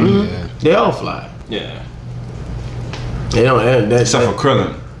 Probably, yeah. They all fly. Yeah. They don't. That, Except for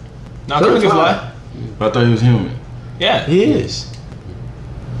Krillin. Now Krillin Krillin can fly. fly. But I thought he was human. Yeah. he is.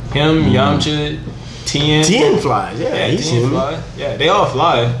 Him, Yamcha, Tien. Tien flies. Yeah, Yeah, he's Tien human. fly. Yeah, they all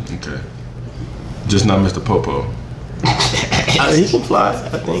fly. Okay. Just not Mr. Popo. He can fly.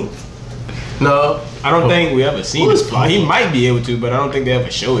 I think. No, I don't think we ever seen Who him is fly. He might be able to, but I don't think they ever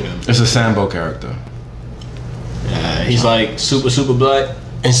showed him. It's a Sambo character. He's like super black.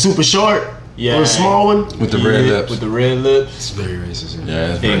 and super short. Yeah. Or a small one. With the red Yeah, lips. With the red lips. It's very racist. Yeah.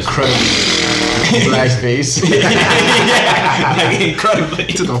 Yeah, it's very Incredibly. Black face. Like, incredibly.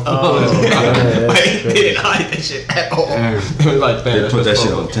 To the Oh, fullest. yeah, Like, that's they didn't hide that shit at all. Yeah. It was like, They put that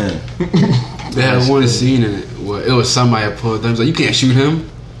shit on 10. They had one scene in it where it was somebody that pulled them. Like, you can't shoot him.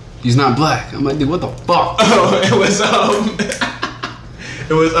 He's not black. I'm like, dude, what the fuck?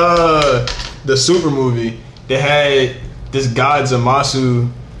 It was the super movie. They had this god Zamasu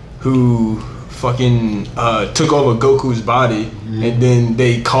who fucking took over Goku's body, and then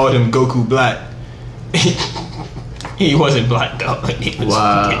they called him Goku Black. He wasn't black though. He was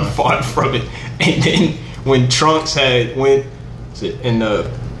fucking far from it. And then when Trunks went in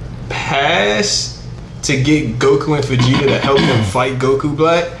the past to get Goku and Vegeta to help him fight Goku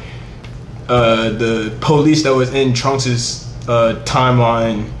Black, the police that was in Trunks'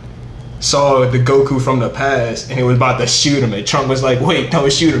 timeline saw the Goku from the past and he was about to shoot him, and Trunks was like, wait,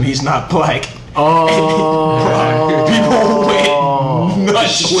 don't shoot him, he's not black. Oh, People went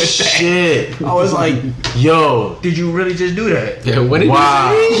nuts with that. shit. I was like, Yo, did you really just do that? Yeah, what did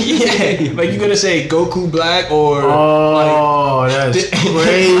wow. Yeah, like you gonna say Goku Black or Oh, that's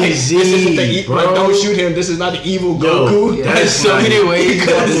crazy, this isn't the bro. like, don't shoot him, this is not the evil Yo, Goku. yeah, There's so that's many not- ways you could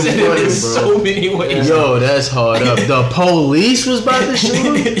that's said it funny, in bro. so many ways. Yo, that's hard up. The police was about to shoot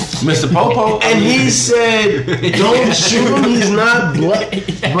him, Mr. Popo? and he said, "Don't shoot him. He's not black."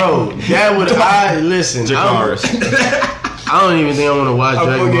 Bro, that would listen. Jakaris. I don't even think I want to watch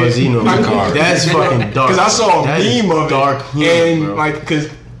Dragon Ball Z no more. Jakaris. That's fucking dark. Because I saw a That is meme of dark it, humor, and bro. like, because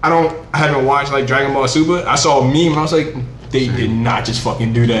I haven't watched like Dragon Ball Super. I saw a meme, and I was like, they did not just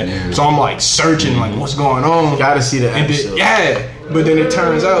fucking do that. Yeah. So I'm like searching, like what's going on. Gotta see the And episode. then, but then it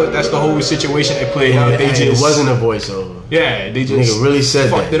turns out that's the whole situation they played out. They Hey, just it wasn't a voiceover. they just Nigga really said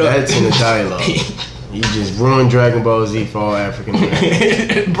fucked that. it up. That's in the dialogue. You just ruined Dragon Ball Z for all African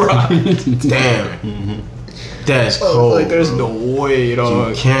Americans. Bro, Damn. That's oh, cold. like there's bro. no way, You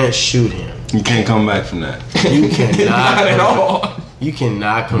dog. can't shoot him. You can't come back from that. You cannot. Not at all. You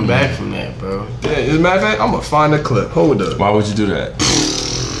cannot come back from that, bro. Yeah, as a matter of fact, I'm gonna find the clip. Hold up, Why would you do that?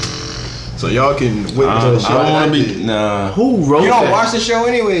 so y'all can witness I the show. don't want to I be. did. Nah, Who wrote You don't that? watch the show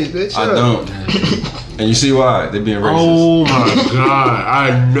anyways, bitch. I Shut up. don't. And you see why? They're being racist. Oh my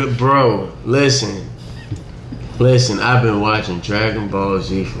god! Bro, listen. I've been watching Dragon Ball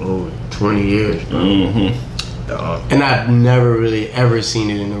Z for over 20 years, bro. And I've never really ever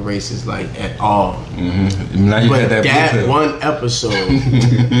seen it in the races like at all. Now you But had that that blue pill. one episode,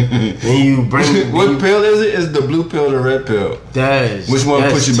 then you bring What pill is it? Is the blue pill or the red pill? That's Which one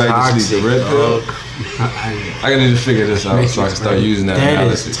that's puts you back to sleep? The red dog. I need to figure this out so I can start using that That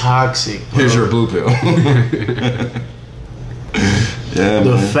analysis. is toxic. Bro. Here's your blue pill. Yeah,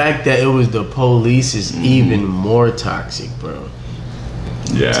 The man. fact that it was the police is even more toxic, bro.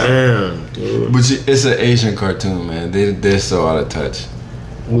 Yeah. Damn, dude. But it's an Asian cartoon, man. They're so out of touch.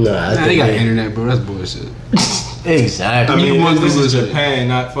 Nah, Nah, they got internet, bro. That's bullshit. Exactly. I mean, You want this is to- Japan,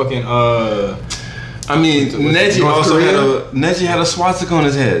 not fucking I mean, Neji North also Korea? Neji had a swastika on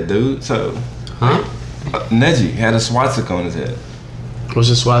his head, dude. So Huh? Neji had a swastika on his head. What's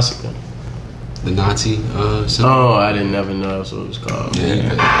a swastika? The Nazi symbol. Oh, I didn't never know that's what it was called.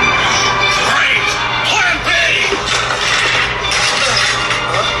 Yeah. Plan B!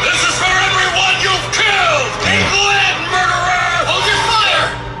 This is for everyone you've killed! England, murderer! Hold your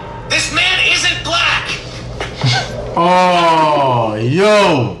fire! This man isn't black! Oh,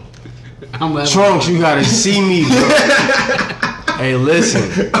 yo, I'm laughing. Trunks, you gotta see me, bro. Hey,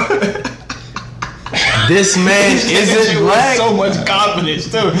 listen. This man isn't black. so much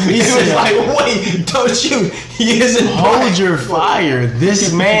confidence too. He was said- like, "Wait, don't shoot. He isn't Hold black." your fire.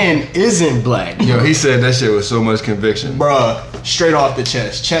 This man isn't black. Yo, he said that shit with so much conviction. Bruh, straight off the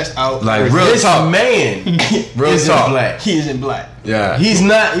chest out. Like, first. real This talk. man Real isn't talk. black. He isn't black. Yeah. He's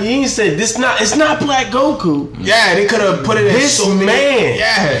not. He ain't said this. It's not Black Goku. Yeah, they could have put it in This so many. man.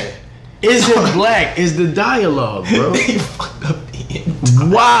 Yeah, Isn't black. Is the dialogue, bro? they fucked up the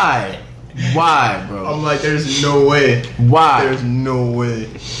end. Why? Why, bro? I'm like, there's no way. Why? There's no way.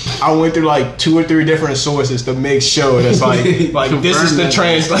 I went through like 2 or 3 different sources to make sure that's like this is the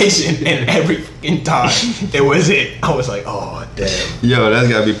translation, and every fucking time it was it. I was like, oh damn. Yo, that's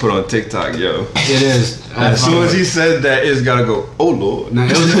gotta be put on TikTok, yo. It is. As soon as he said that, it's gotta go, oh lord. Nah,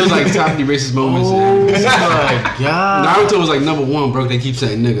 it was like top 3 racist moments. Oh my god! Naruto was like number 1, bro. They keep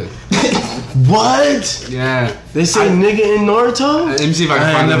saying nigga. What? Yeah. They say nigga in Naruto? Let me see if I I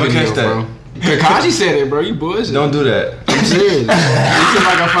can find never the video, catch that. bro. Kakashi said it, bro. You bullshit. Don't do that. I'm serious. Let me see if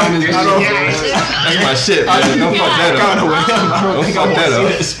I can find this video. That's my shit, man. Don't fuck that up. Don't fuck that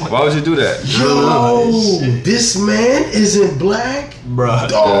up. Why would you do that? Yo, this man isn't black? Bruh.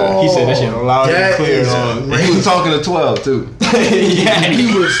 He said that shit loud and That clear, is dog. And he was talking to 12 too. Yeah,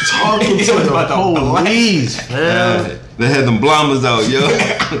 He was talking He to was the about to police, man. They had them blamas out, yo.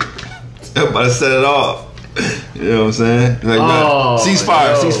 Everybody set it off. You know what I'm saying? Like, Oh,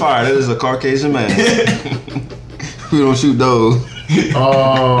 ceasefire, yo. ceasefire. That is a Caucasian man. We don't shoot those.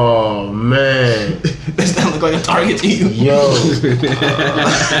 Oh, man. Does that look like a target to you? Yo.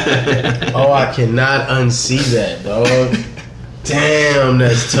 Oh, I cannot unsee that, dog. Damn,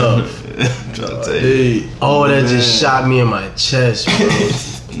 that's tough. I'm trying to tell you. Oh, that just shot me in my chest,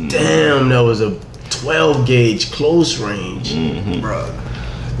 bro. Damn, that was a 12 gauge close range. Bruh.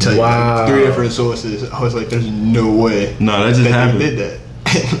 Tell you, Wow. 3 different sources. I was like, there's no way No, that just that happened. they did that.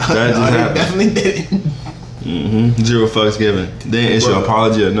 That just No, happened. They definitely did 0 fucks given. They didn't issue an Bro.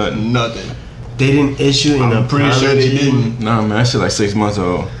 apology or nothing. nothing. They didn't issue an I'm pretty sure they apology. didn't. Nah, man, that shit like 6 months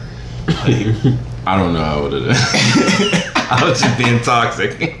old. I don't know how old it is. I was just being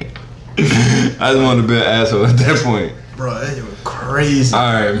toxic. I just wanted to be an asshole at that point. Bro, that was crazy.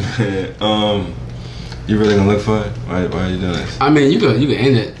 Alright, man. You really gonna look for it? Why are you doing this? I mean, you could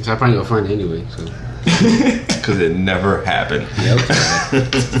end it. Cause I probably gonna find it anyway. So. Because it never happened.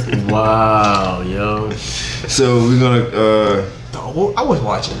 Wow, yo. So we're gonna Dog, I was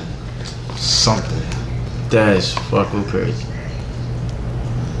watching something. That's fucking crazy.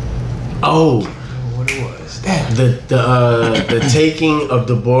 Oh, What it was? Damn. the taking of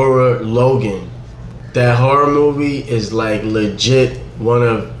Deborah Logan. That horror movie is like legit one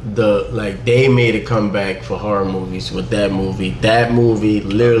of the like they made a comeback for horror movies with that movie. That movie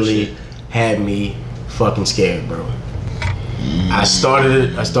literally had me fucking scared, bro. I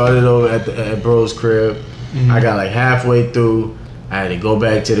started over at bro's crib. I got like halfway through. I had to go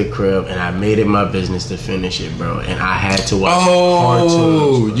back to the crib, and I made it my business to finish it, bro. And I had to watch cartoons.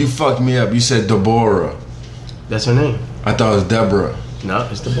 Oh, Bro. you fucked me up. You said Deborah. That's her name. I thought it was Deborah. No,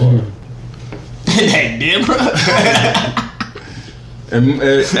 it's Deborah. Hey, Deborah.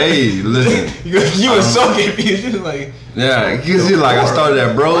 Hey, listen. You were so confused. You was like, Yeah, because you like, I started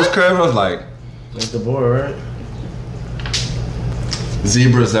at bro's crib. I was like, That's Deborah, right?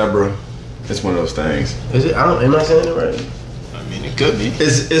 zebra. It's one of those things. Is it? Am I saying it right? I mean, it could be.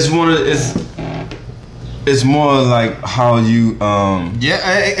 It's one of it's more like how you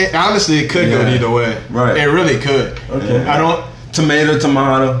Yeah, honestly, it could go Yeah. either way. Right. It really could. Okay. I don't.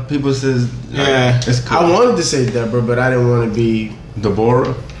 tomato. People says Yeah. it's cool. I wanted to say Deborah, but I didn't want to be.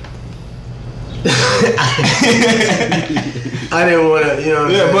 Deborah. I didn't want to, you know. What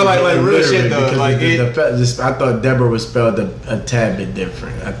I'm Yeah, saying? but like real Literally, shit though. because Like I thought Deborah was spelled a tad bit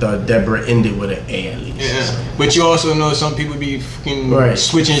different. I thought Deborah ended with an A at least. Yeah. But you also know some people be fucking Right.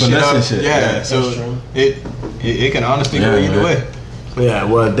 switching shit Finessing up. shit. Yeah, Yeah, so that's true. it can honestly go Yeah, either man. way. Yeah,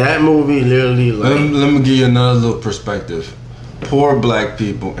 well, that movie literally Let like me give you another little perspective. Poor black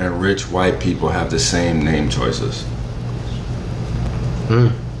people and rich white people have the same name choices.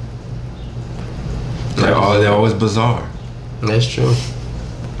 They're always bizarre. that's true.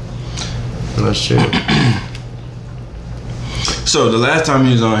 That's true. So the last time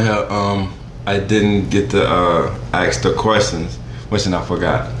you was on here, I didn't get to ask the questions, which I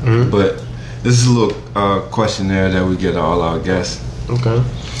forgot. But this is a little questionnaire that we get all our guests. Okay.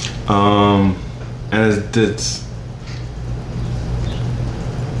 And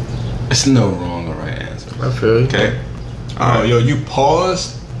it's no wrong or right answer. I feel you. Okay. Oh, yo, you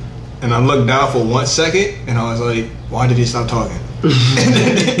paused, and I looked down for 1 second, and I was like, why did he stop talking? And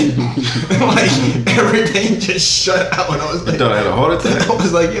then, like, everything just shut out, and I was I like, thought I had a heart attack. I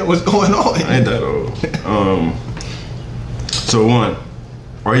was like, yeah, what's going on? I ain't that old. So one,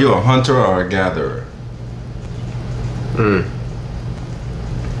 are you a hunter or a gatherer?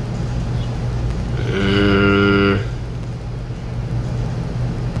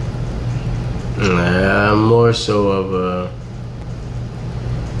 I'm more so of a.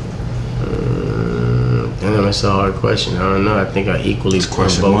 Damn, that's a hard question. I don't know. I think I equally It's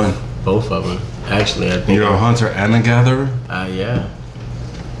question both, one. both of them. Actually, I think. You're a hunter and a gatherer? Yeah.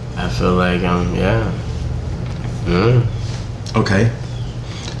 I feel like yeah. Okay.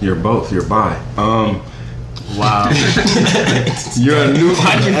 You're both. You're bi. Wow. You're a new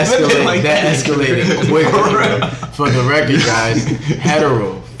That escalated quickly. For the record, guys,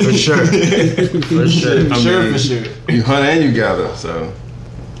 hetero for sure. For sure. for sure. You hunt and you gather, so.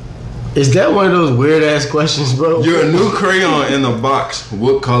 Is that one of those weird ass questions, bro? You're a new crayon in the box.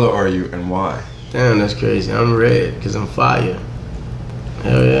 What color are you and why? Damn, that's crazy. I'm red because I'm fire.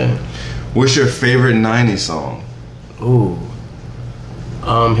 Hell yeah. What's your favorite 90s song? Ooh.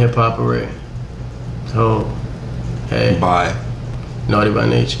 Hip Hop Array. Oh. Hey. Bi. Naughty by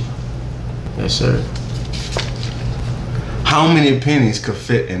Nature. Yes, sir. How many pennies could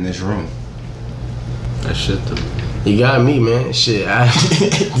fit in this room? That shit though. You got me, man. Shit, a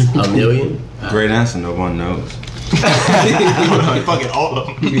million. Great answer. No one knows. Fucking all of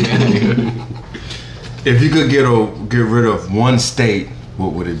them. If you could get rid of one state,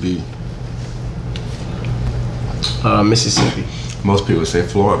 what would it be? Mississippi. Most people say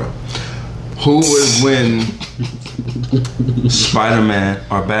Florida. Who would win, Spider-Man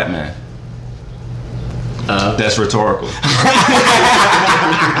or Batman? That's rhetorical.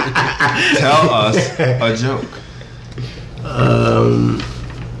 Tell us a joke.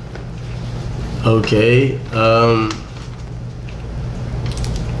 Okay.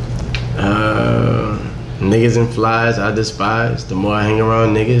 Niggas and flies I despise. The more I hang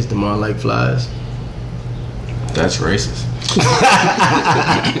around niggas, the more I like flies. That's racist.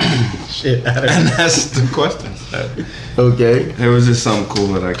 Shit. And that's the question. Okay. It was just something cool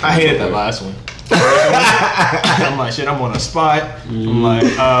that I hated that last one. I'm like, shit, I'm on a spot. I'm like,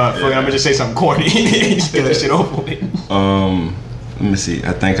 fuck it, I'm gonna just say something corny. Just get this shit over with. Let me see.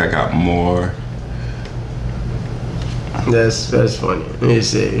 I think I got more. That's funny. Let me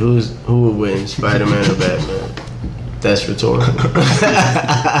see. Who would win, Spider-Man or Batman? That's rhetorical.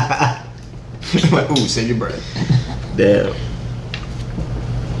 Like, ooh, save your breath. Damn.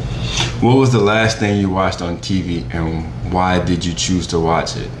 What was the last thing you watched on TV, and why did you choose to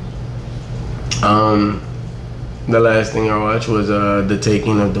watch it? The last thing I watched was The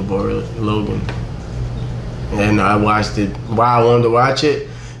Taking of Deborah Logan. And I watched it. Why I wanted to watch it?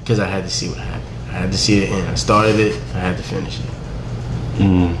 Because I had to see what happened. I had to see the end. I started it. I had to finish it.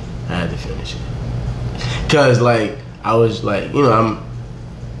 I had to finish it. Because, like, I was like, you know,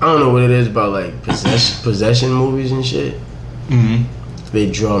 I don't know what it is about like possession movies and shit. Mm-hmm. They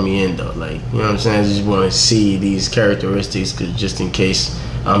draw me in though, like, you know what I'm saying? I just want to see these characteristics, cause just in case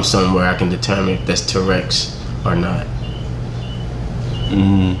I'm somewhere I can determine if that's T-Rex or not.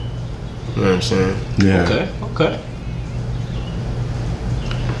 Mm-hmm. You know what I'm saying? Yeah. Okay.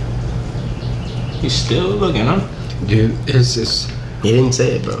 He's still looking, huh? Dude, it's He didn't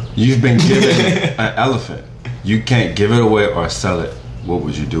say it, bro. You've been given an elephant. You can't give it away or sell it. What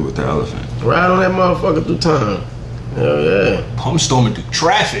would you do with the elephant? Ride on that motherfucker through time. Hell yeah. I'm storming through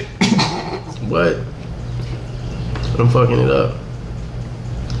traffic. What? I'm fucking it up.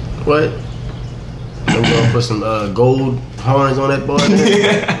 What? I'm gonna put some gold horns on that boy.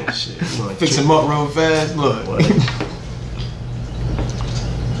 Yeah. Shit, Fix him up real fast. Look. What?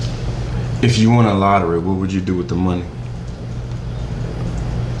 If you won a lottery, what would you do with the money?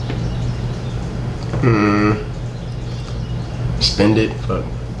 Spend it. Fuck.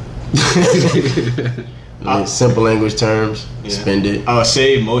 In simple language terms, spend it. I'll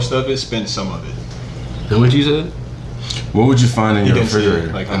save most of it, spend some of it. how much you said? What would you find in You your didn't say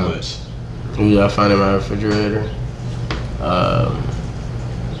refrigerator? like how much. Yeah, I find in my refrigerator.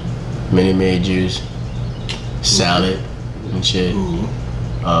 Mini made juice, salad, and shit.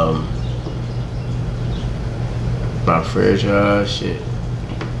 My fridge, shit.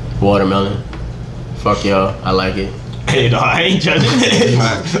 Watermelon. Fuck y'all, I like it. Hey, no, I ain't judging it.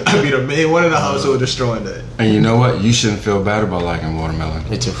 I'd be the main one in the household destroying that. And you know what? You shouldn't feel bad about liking watermelon.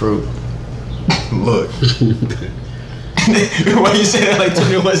 It's a fruit. Look. Why you say that like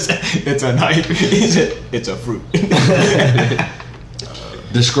 21 cents? It's a knife. He said, it's a fruit.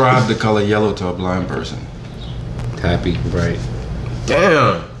 Describe the color yellow to a blind person. Happy, bright.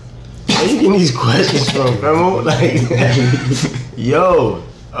 Damn. Where you getting these questions from, Femo? Like, yo,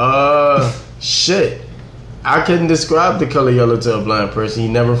 shit. I couldn't describe the color yellow to a blind person. He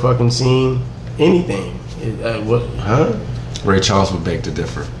never fucking seen anything. What? Huh? Ray Charles would beg to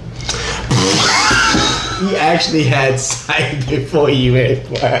differ. He actually had sight before you had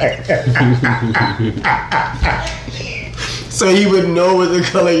black. So he would know what the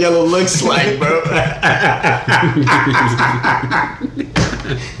color yellow looks like, bro.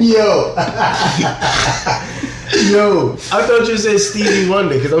 Yo. Yo. I thought you said Stevie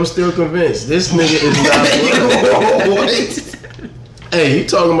Wonder, because I'm still convinced. This nigga is not blind. What? Hey, you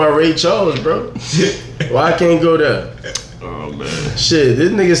talking about Ray Charles, bro. Why I can't go there? Oh man. Shit,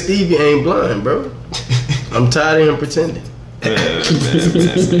 this nigga Stevie ain't blind, bro. I'm tired of him pretending. Man.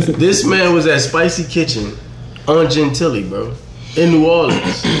 This man was at Spicy Kitchen on Gentilly, bro, in New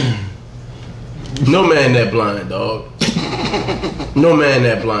Orleans. No man that blind, dog. No man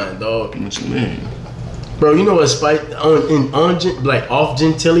that blind, dog. What you mean? Bro, you know what like off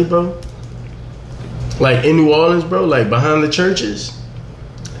Gentilly, bro? Like in New Orleans, bro, like behind the churches.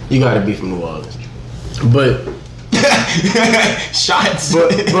 You gotta be from New Orleans. But Shots.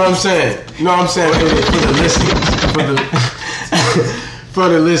 But I'm saying, no, I'm saying for the listeners, for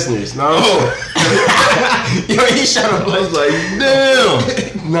the listeners. No, Yo, he shot a I was like,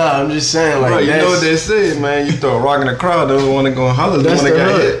 damn. nah, I'm just saying, like, Bro, you that's, know what they say, man. You throw a rock in the crowd, they don't want to go and holler. They that's want to the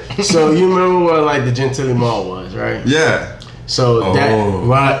get hood. hit. So you remember what like the Gentilly Mall was, right? Yeah. So that Oh.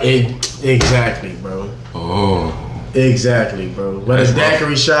 right, exactly, bro. Oh. Exactly, bro. Where the That's rough.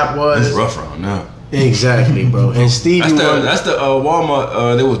 daiquiri shop was. That's rough around now. Exactly, bro. And Stevie Wonder. That's the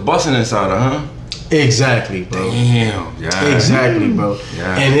Walmart. They was busting inside of, huh? Exactly, bro. Damn. Yeah. Exactly, bro.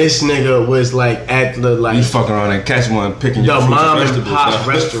 Yeah. And this nigga was like at the You like fucking around and catch one picking your the fruits mom and vegetables, pop huh?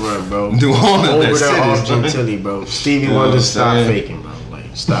 restaurant, bro. Do all of over that there off shit, son. Gentilly, bro. Stevie You know Wonder, what I'm stop saying? faking, bro. Like,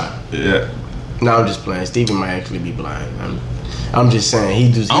 stop. Yeah. No, I'm just playing. Stevie might actually be blind. I'm just saying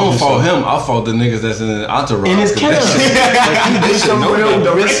he does. I don't fault him. I fault the niggas that's in the entourage. in his 'cause camera. that Like, he do some know real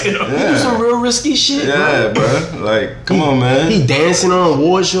better. risky. He do some real risky shit, Yeah, bro. bro. Like, come on, man. He dancing on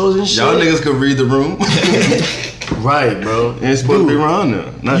award shows and shit. Y'all niggas could read the room. Right, bro. Ain't supposed to be Dude, around there.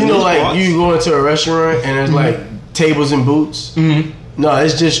 Not you in know, these like parts. you go into a restaurant and there's like tables and booths. No,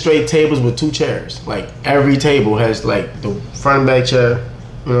 it's just straight tables with two chairs. Like every table has like the front and back chair.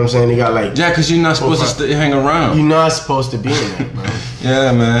 You know what I'm saying? They got like Yeah, because you're not supposed to hang around. you're not supposed to be in that, bro.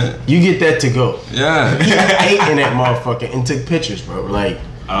 Yeah, man. You get that to go. Yeah. Ate in that motherfucker and took pictures, bro. Like,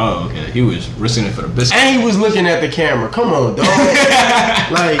 Oh, okay. He was risking it for the biscuit. and he was looking at the camera. Come on, dog.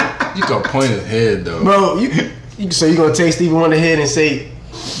 Like, You can point his head, though. bro, so you gonna take Stevie Wonder head and say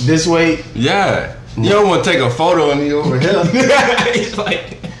this way? Yeah. You don't want to take a photo and he over here. He's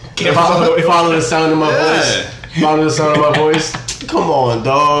like, Follow the sound of my Yeah. voice. Follow the sound of my voice. Come on,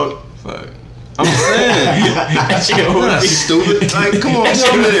 dog. Fuck. I'm saying. That's stupid. Like, come on,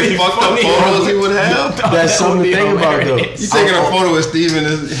 tell me the fucked up photos he would have. That's something to think about though. You taking a photo with Steven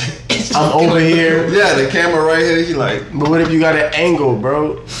I'm over here. yeah, the camera right here, he like, But what if you got an angle,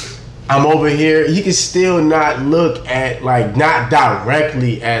 bro? I'm over here. He can still not look at, like, not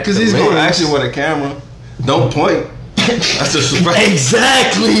directly at. because he's gonna ask you with a camera. Don't point. That's disrespectful.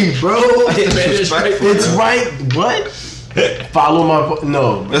 Exactly, bro. Disrespectful. It's right. What? Follow my.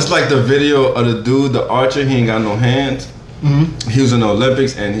 No. Bro. That's like the video of the dude, the archer. He ain't got no hands. He was in the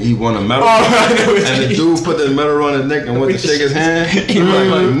Olympics and he won a medal. And the dude put the medal around his neck and went to shake his hand. He was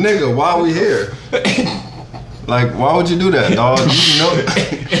like, nigga, why are we here? Like, why would you do that, dog? You know,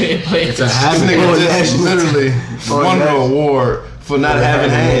 It's a this habit. nigga just literally won the award for not having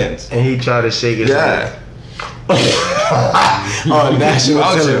hands. And he tried to shake his hand. Yeah. On national You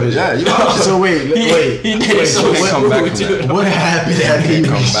out here. television. Yeah, you out here. So wait. So come back from that. What happened at Can't these?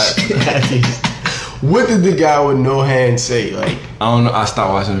 come back. What did the guy with no hand say? Like, I don't know. I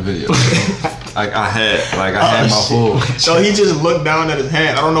stopped watching the video. Like I had my full. So he just looked down at his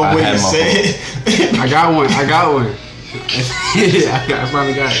hand. I don't know I what had he my said. I got one. Yeah, I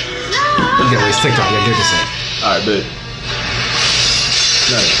finally got it. You gotta wait, it's TikTok. Yeah, get this out. All right, bitch.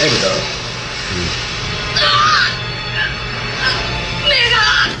 No, there we go.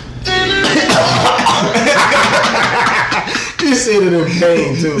 you said it in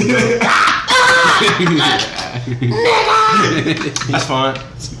pain too, bro. That's fine.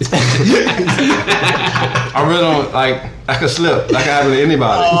 I really don't like. I could slip. That could happen to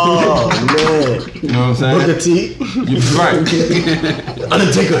anybody. Oh man, You know what I'm Booker saying? T, You right.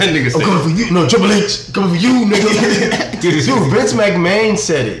 Undertaker. That nigga I'm said coming for you. No, Triple H, coming for you, nigga. Dude, Vince McMahon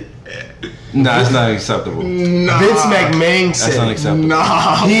said it. Nah, it's not acceptable. Vince McMahon said That's it. unacceptable.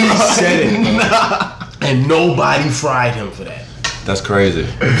 Nah, He said it, and nobody fried him for that. That's crazy.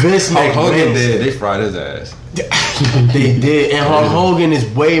 Vince Hulk Hogan McMahon did. said They fried his ass. they did, and Hulk Hogan is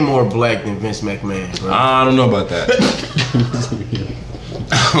way more black than Vince McMahon, bro. I don't know about that.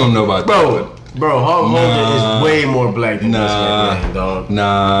 I don't know about that. Bro, Hulk Hogan is way more black than Vince Nah. McMahon, dog.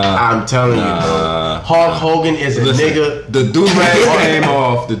 Nah. I'm telling you, bro. Hulk Hogan is a Listen, nigga. the do-rag came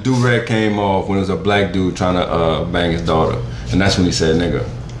off. The do-rag came off when it was a black dude trying to bang his daughter, and that's when he said nigga.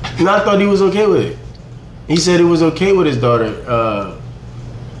 And I thought he was okay with it. He said it was okay with his daughter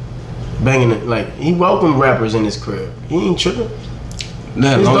banging it. Like, he welcomed rappers in his crib. He ain't tripping.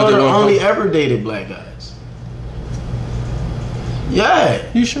 Nah, His long as they daughter don't only fuck- ever dated black guys. Yeah.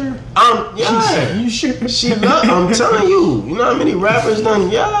 You sure? Yeah. you sure? She love, I'm telling you. You know how many rappers done?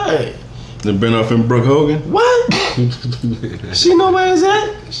 Yeah. They been off in Brooke Hogan. What? She know where it's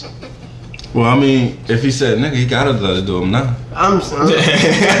at? Well, I mean, if he said nigga, he gotta let it do him now.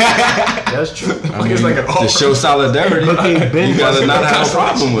 That's true. I mean, It's like an to show solidarity, But they been you gotta busting not up. have a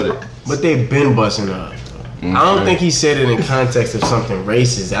problem with it. But they've been busting up. I don't think he said it in context of something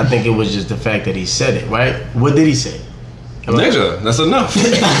racist. I think it was just the fact that he said it, right? What did he say? Nigga, that's enough.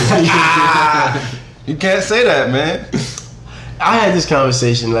 You can't say that, man. I had this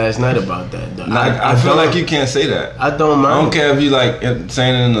conversation last night about that, though. I feel like you can't say that. I don't mind. I don't care if you like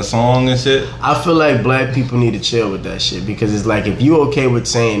saying it in a song and shit. I feel like black people need to chill with that shit because it's like if you okay with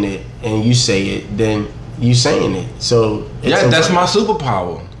saying it and you say it, then you saying it. So it's Yeah, that's my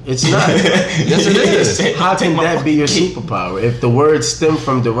superpower. It's not. Yes, it is. How can that be your superpower if the words stem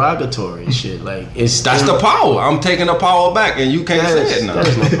from derogatory shit? Like it's That's the power. I'm taking the power back, and you can't say it now.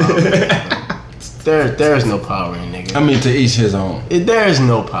 There's no power. There's no power in nigga. I mean, to each his own. There is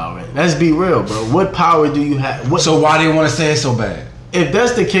no power in. Let's be real, bro. What power do you have? What, So why they want to say it so bad? if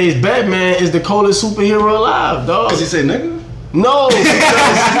that's the case, Batman is the coldest superhero alive, dog. Cause he say nigga. No, because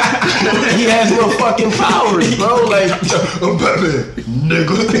he has no fucking powers, bro. Like, I'm Batman,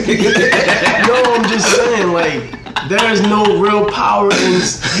 nigga. no, I'm just saying, like, there is no real power in.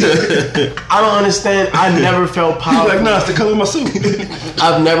 I don't understand. I never felt He's powerful. like, nah, it's the color of my suit.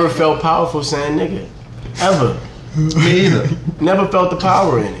 I've never felt powerful saying nigga, ever. Me either. Never felt the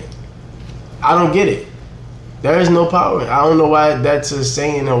power in it. I don't get it. There is no power. I don't know why that's a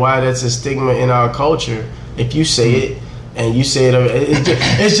saying or why that's a stigma in our culture. If you say it and you say it,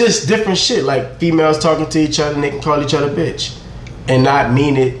 it's just different shit. Like females talking to each other and they can call each other bitch and not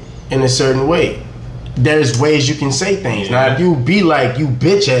mean it in a certain way. There's ways you can say things. Now, if you be like, you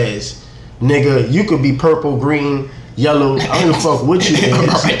bitch ass nigga, you could be purple, green, yellow. I don't give a fuck what you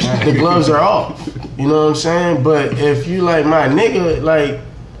is. The gloves are off. You know what I'm saying? But if you like my nigga, like,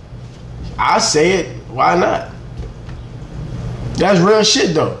 I say it. Why not? That's real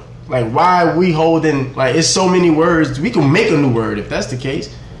shit though. Like, why we holding, like, it's so many words. We can make a new word if that's the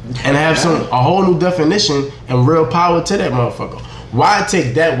case and have a whole new definition and real power to that motherfucker. Why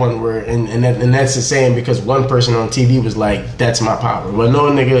take that one word and that's the saying because one person on TV was like, that's my power. Well,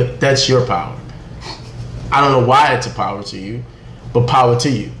 no, nigga, that's your power. I don't know why it's a power to you, but power to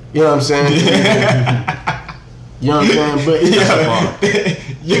you. You know what I'm saying? You know what I'm saying? But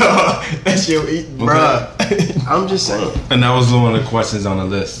Yo, that's your bruh. I'm just saying. And that was one of the questions on the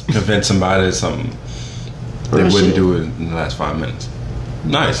list. Convince somebody of something they wouldn't do it in the last 5 minutes.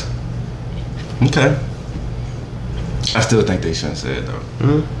 Nice. Okay. I still think they shouldn't say it though.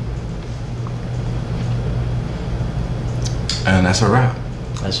 Mm-hmm. And that's a wrap.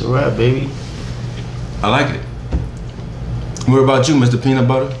 That's a wrap, baby. I like it. What about you, Mr. Peanut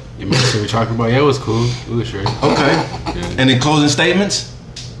Butter? You remember what we talking about? Yeah, it was cool. It was straight. Okay. Yeah. Any closing statements?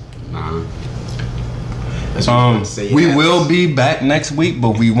 Nah. We will be back next week,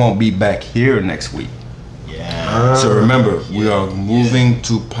 but we won't be back here next week. Yeah. So remember, we are moving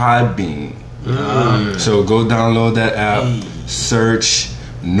to Podbean. So go download that app, search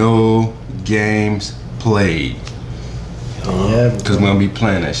No Games Played. Yeah, Because we're going to be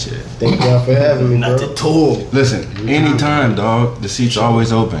playing that shit. thank y'all for having me, bro. Not the tool. Listen, anytime, dog. The seat's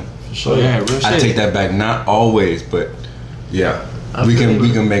always open. Sure. Yeah, real shit. I take that back. Not always, but yeah. I We feel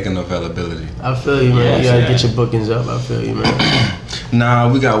can make an availability. I feel you, man. Yes, You gotta yeah. get your bookings up. I feel you, man.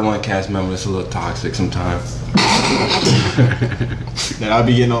 Nah, we got one cast member that's a little toxic sometimes. That I'll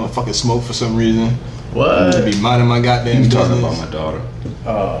be getting all the fucking smoke for some reason. What? To be minding my goddamn You business. talking about my daughter?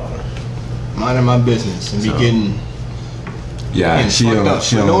 Minding my business and be getting. Yeah, Getting she fucked don't, up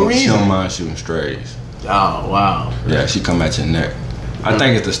she for don't, no she reason. don't mind shooting strays. Oh wow. Yeah, she come at your neck. I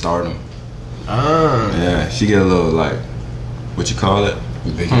think it's the stardom. Ah. Yeah, she get a little like, what you call it? A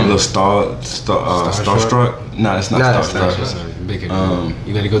little starstruck. Nah, it's not Nah, it's starstruck.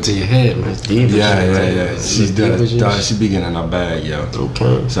 You let it go to your head, man. It's deep. Yeah. She Divas does. and She be getting in our bag, yo.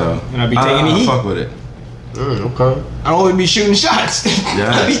 Okay. So And I be taking the heat. fuck with it. Okay. I don't always be shooting shots.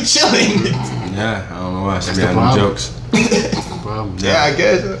 Yeah. I be chilling. Yeah, I don't know why she That's be the having problem. jokes. That's the problem. Yeah, I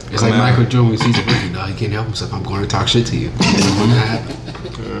guess. It's like Man. Michael Jordan sees a rookie. No, he can't help himself. I'm going to talk shit to you.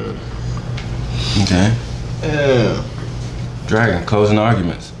 Okay. Yeah. Dragon, closing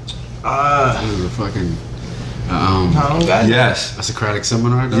arguments. This is a fucking I don't got it. Yes. a Socratic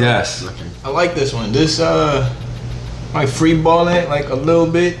seminar. Though? Yes. Okay. I like this one. This like free balling like a little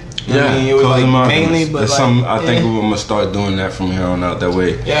bit. Yeah, I mean, it was like closing mainly, arguments. but That's like something I think eh. we're gonna start doing that from here on out. That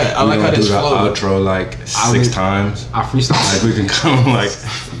way, Yeah, I we like how gonna do this the flowed. outro like I 6 would- times. I freestyle. Like we can kind of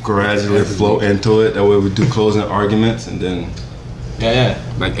like gradually flow into it. That way we do closing arguments and then Yeah.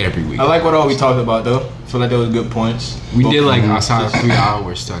 like every week. I like what all we talked about though. I feel like there was good points. We Both did of like them. outside of 3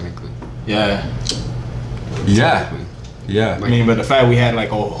 hours technically. Yeah. yeah. I mean, but the fact we had like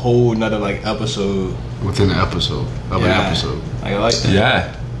a whole nother like episode. Within the episode of an episode. Like, I like that.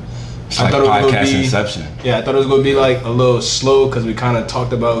 Yeah. It's I like thought it was gonna podcast be- inception. Yeah, I thought it was gonna be like a little slow because we kind of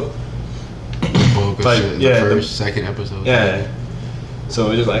talked about. Bulk of Like, shit in yeah, the the- first, second episode. Yeah. So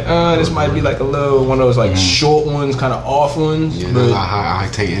it's just like, this might be like a little one of those like short ones, kind of off ones. Yeah, but, I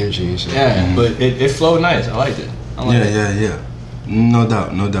take energy and shit. yeah, but it flowed nice. I liked it. I liked it. Yeah. No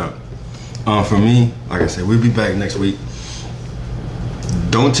doubt. For me, like I said, we'll be back next week.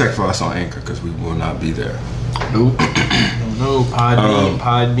 Don't check for us on Anchor because we will not be there. Nope. No,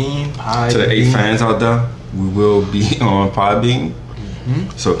 Podbean. To the 8 fans out there, we will be on Podbean.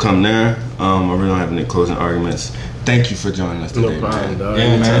 So come there. I really don't have any closing arguments. Thank you for joining us today, No problem, man. dog. Yeah,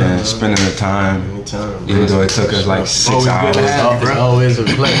 Anytime, man. And spending the time, Anytime. even though it took us like 6 Always good to hours. have It's always a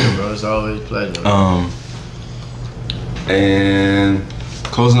pleasure, bro. It's always a pleasure. And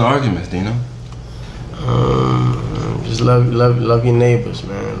closing arguments, Dino. Just love your neighbors,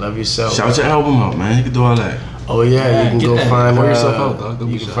 man. Love yourself. Shout your album out, man. You can do all that. Oh yeah, Yeah, you can get go that. find Pour yourself out, dog. Go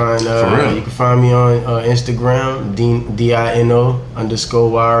You be can shot. find For real. you can find me on Instagram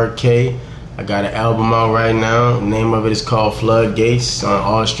DINO_YRK. I got an album out right now. The name of it is called Floodgates. It's on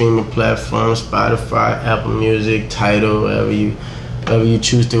all streaming platforms: Spotify, Apple Music, Tidal, whatever you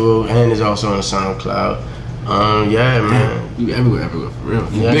choose to, and it's also on SoundCloud. Yeah, man. You everywhere, for real.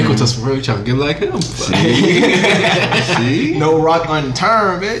 You Yeah. ubiquitous for real. You trying to get like him. See? No rock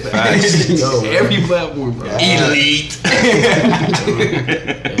unturned, bitch. Yo, man. Every platform, bro. Elite.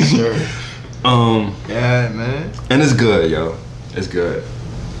 Yes, sir. Yeah, man. And it's good, yo. It's good.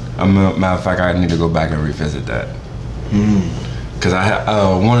 Matter of fact, I need to go back and revisit that. Cause I had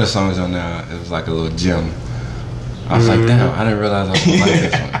one of the songs on there. It was like a little gem. I was like, damn, I didn't realize I was gonna like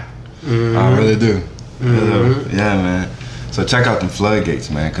this one. I really do. Yeah, man. So check out them floodgates,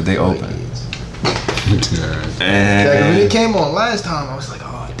 man, cause they open. Like, when And it came on last time, I was like,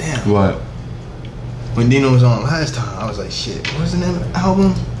 oh damn. what? When Dino was on last time, I was like, shit, what was the name of the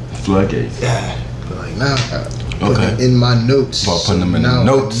album? Floodgates. Yeah. But like now, put Okay. them in my notes. About putting them in the Now I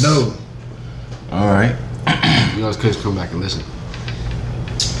notes. know. All right. You know, kids come back and listen.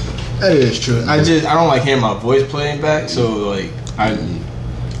 That is true. I don't like hearing my voice playing back, so like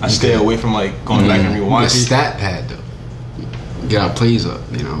I stay away from like going back and You rewatching. get stat pad though. Get our plays up.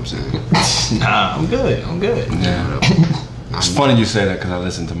 You know what I'm saying? Nah, I'm good. I'm good. Yeah. It's funny you say that because I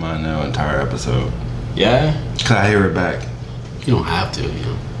listened to mine now entire episode. Yeah. Cause I hear it back. You don't have to. You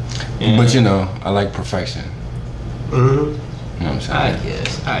know. Yeah. But you know, I like perfection. Mm-hmm. You know what I'm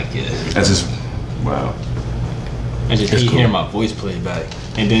saying? I guess. That's just wow. I just It's hate cool. hearing my voice play back,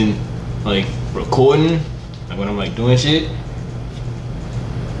 and then like recording, like when I'm like doing shit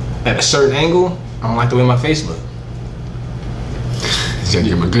at a certain angle. I don't like the way my face look. You gotta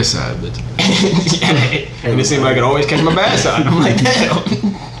get my good side, bitch. And it seems like it always catch my bad side. I'm like,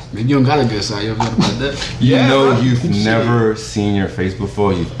 damn. Maybe you don't got a good side. You ever thought about that? You Yeah, know, bro. you've Shit. never seen your face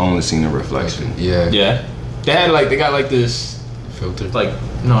before. You've only seen a reflection. Yeah. Yeah. They got like this, Filter. like,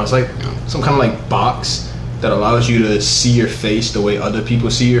 no, it's like some kind of like box that allows you to see your face the way other people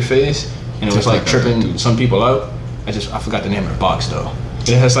see your face. And it was Just like like that, tripping dude. some people out. I forgot the name of the box though.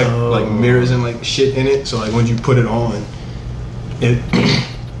 It has like mirrors and like shit in it. So like when you put it on, it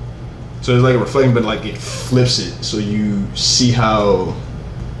so it's like reflecting, but like it flips it so you see how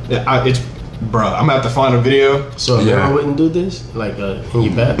it's. Bro, I'm gonna have to find a video. So a Yeah. girl wouldn't do this, like in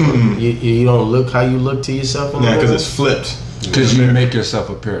your bathroom. You don't look how you look to yourself. In the Yeah, because mirror? it's flipped. Because you make yourself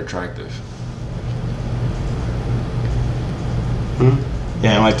appear attractive.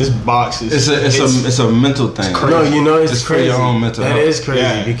 Yeah, and like this box is. It's a mental thing. No, you know it's It's for crazy. your own mental That health. is crazy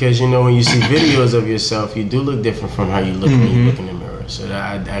Yeah. because you know when you see videos of yourself, you do look different from how you look when you look in the mirror. So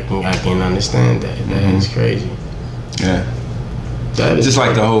that I can understand that. That is crazy. Yeah. That is Just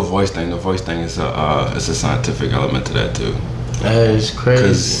like the whole voice thing. The voice thing is it's a scientific element to that too. that is crazy.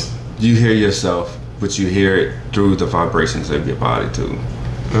 Because you hear yourself, but you hear it through the vibrations of your body too.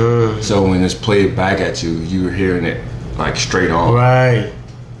 So when it's played back at you, you're hearing it like straight on. Right,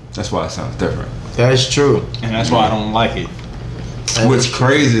 That's why it sounds different. that's true. And that's why I don't like it. What's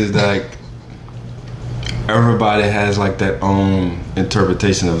crazy is like everybody has like their own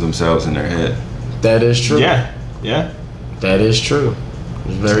interpretation of themselves in their head. That is true. Yeah, yeah. That is true.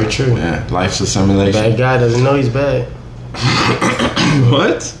 It's very true. Yeah, life's a simulation. Bad guy doesn't know he's bad.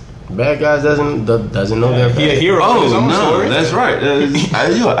 What? Bad guys doesn't know they're He a bad. hero. in his Oh own no, story. that's right.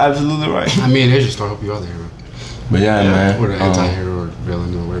 You're absolutely right. I mean, they just start help you out there, man. But yeah, man. Or the anti-hero or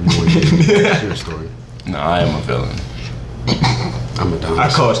villain or whatever you want to do. It's your story. No, I am a villain. I'm a dumb. I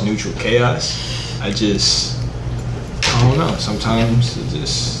cause neutral chaos. I don't know. Sometimes it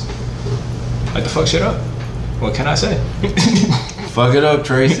just like to fuck shit up. What can I say? Fuck it up,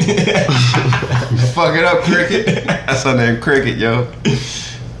 Tracy. Fuck it up, Cricket. That's her name, Cricket, yo.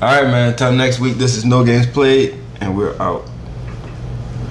 All right, man. Till next week. This is No Games Played, and we're out.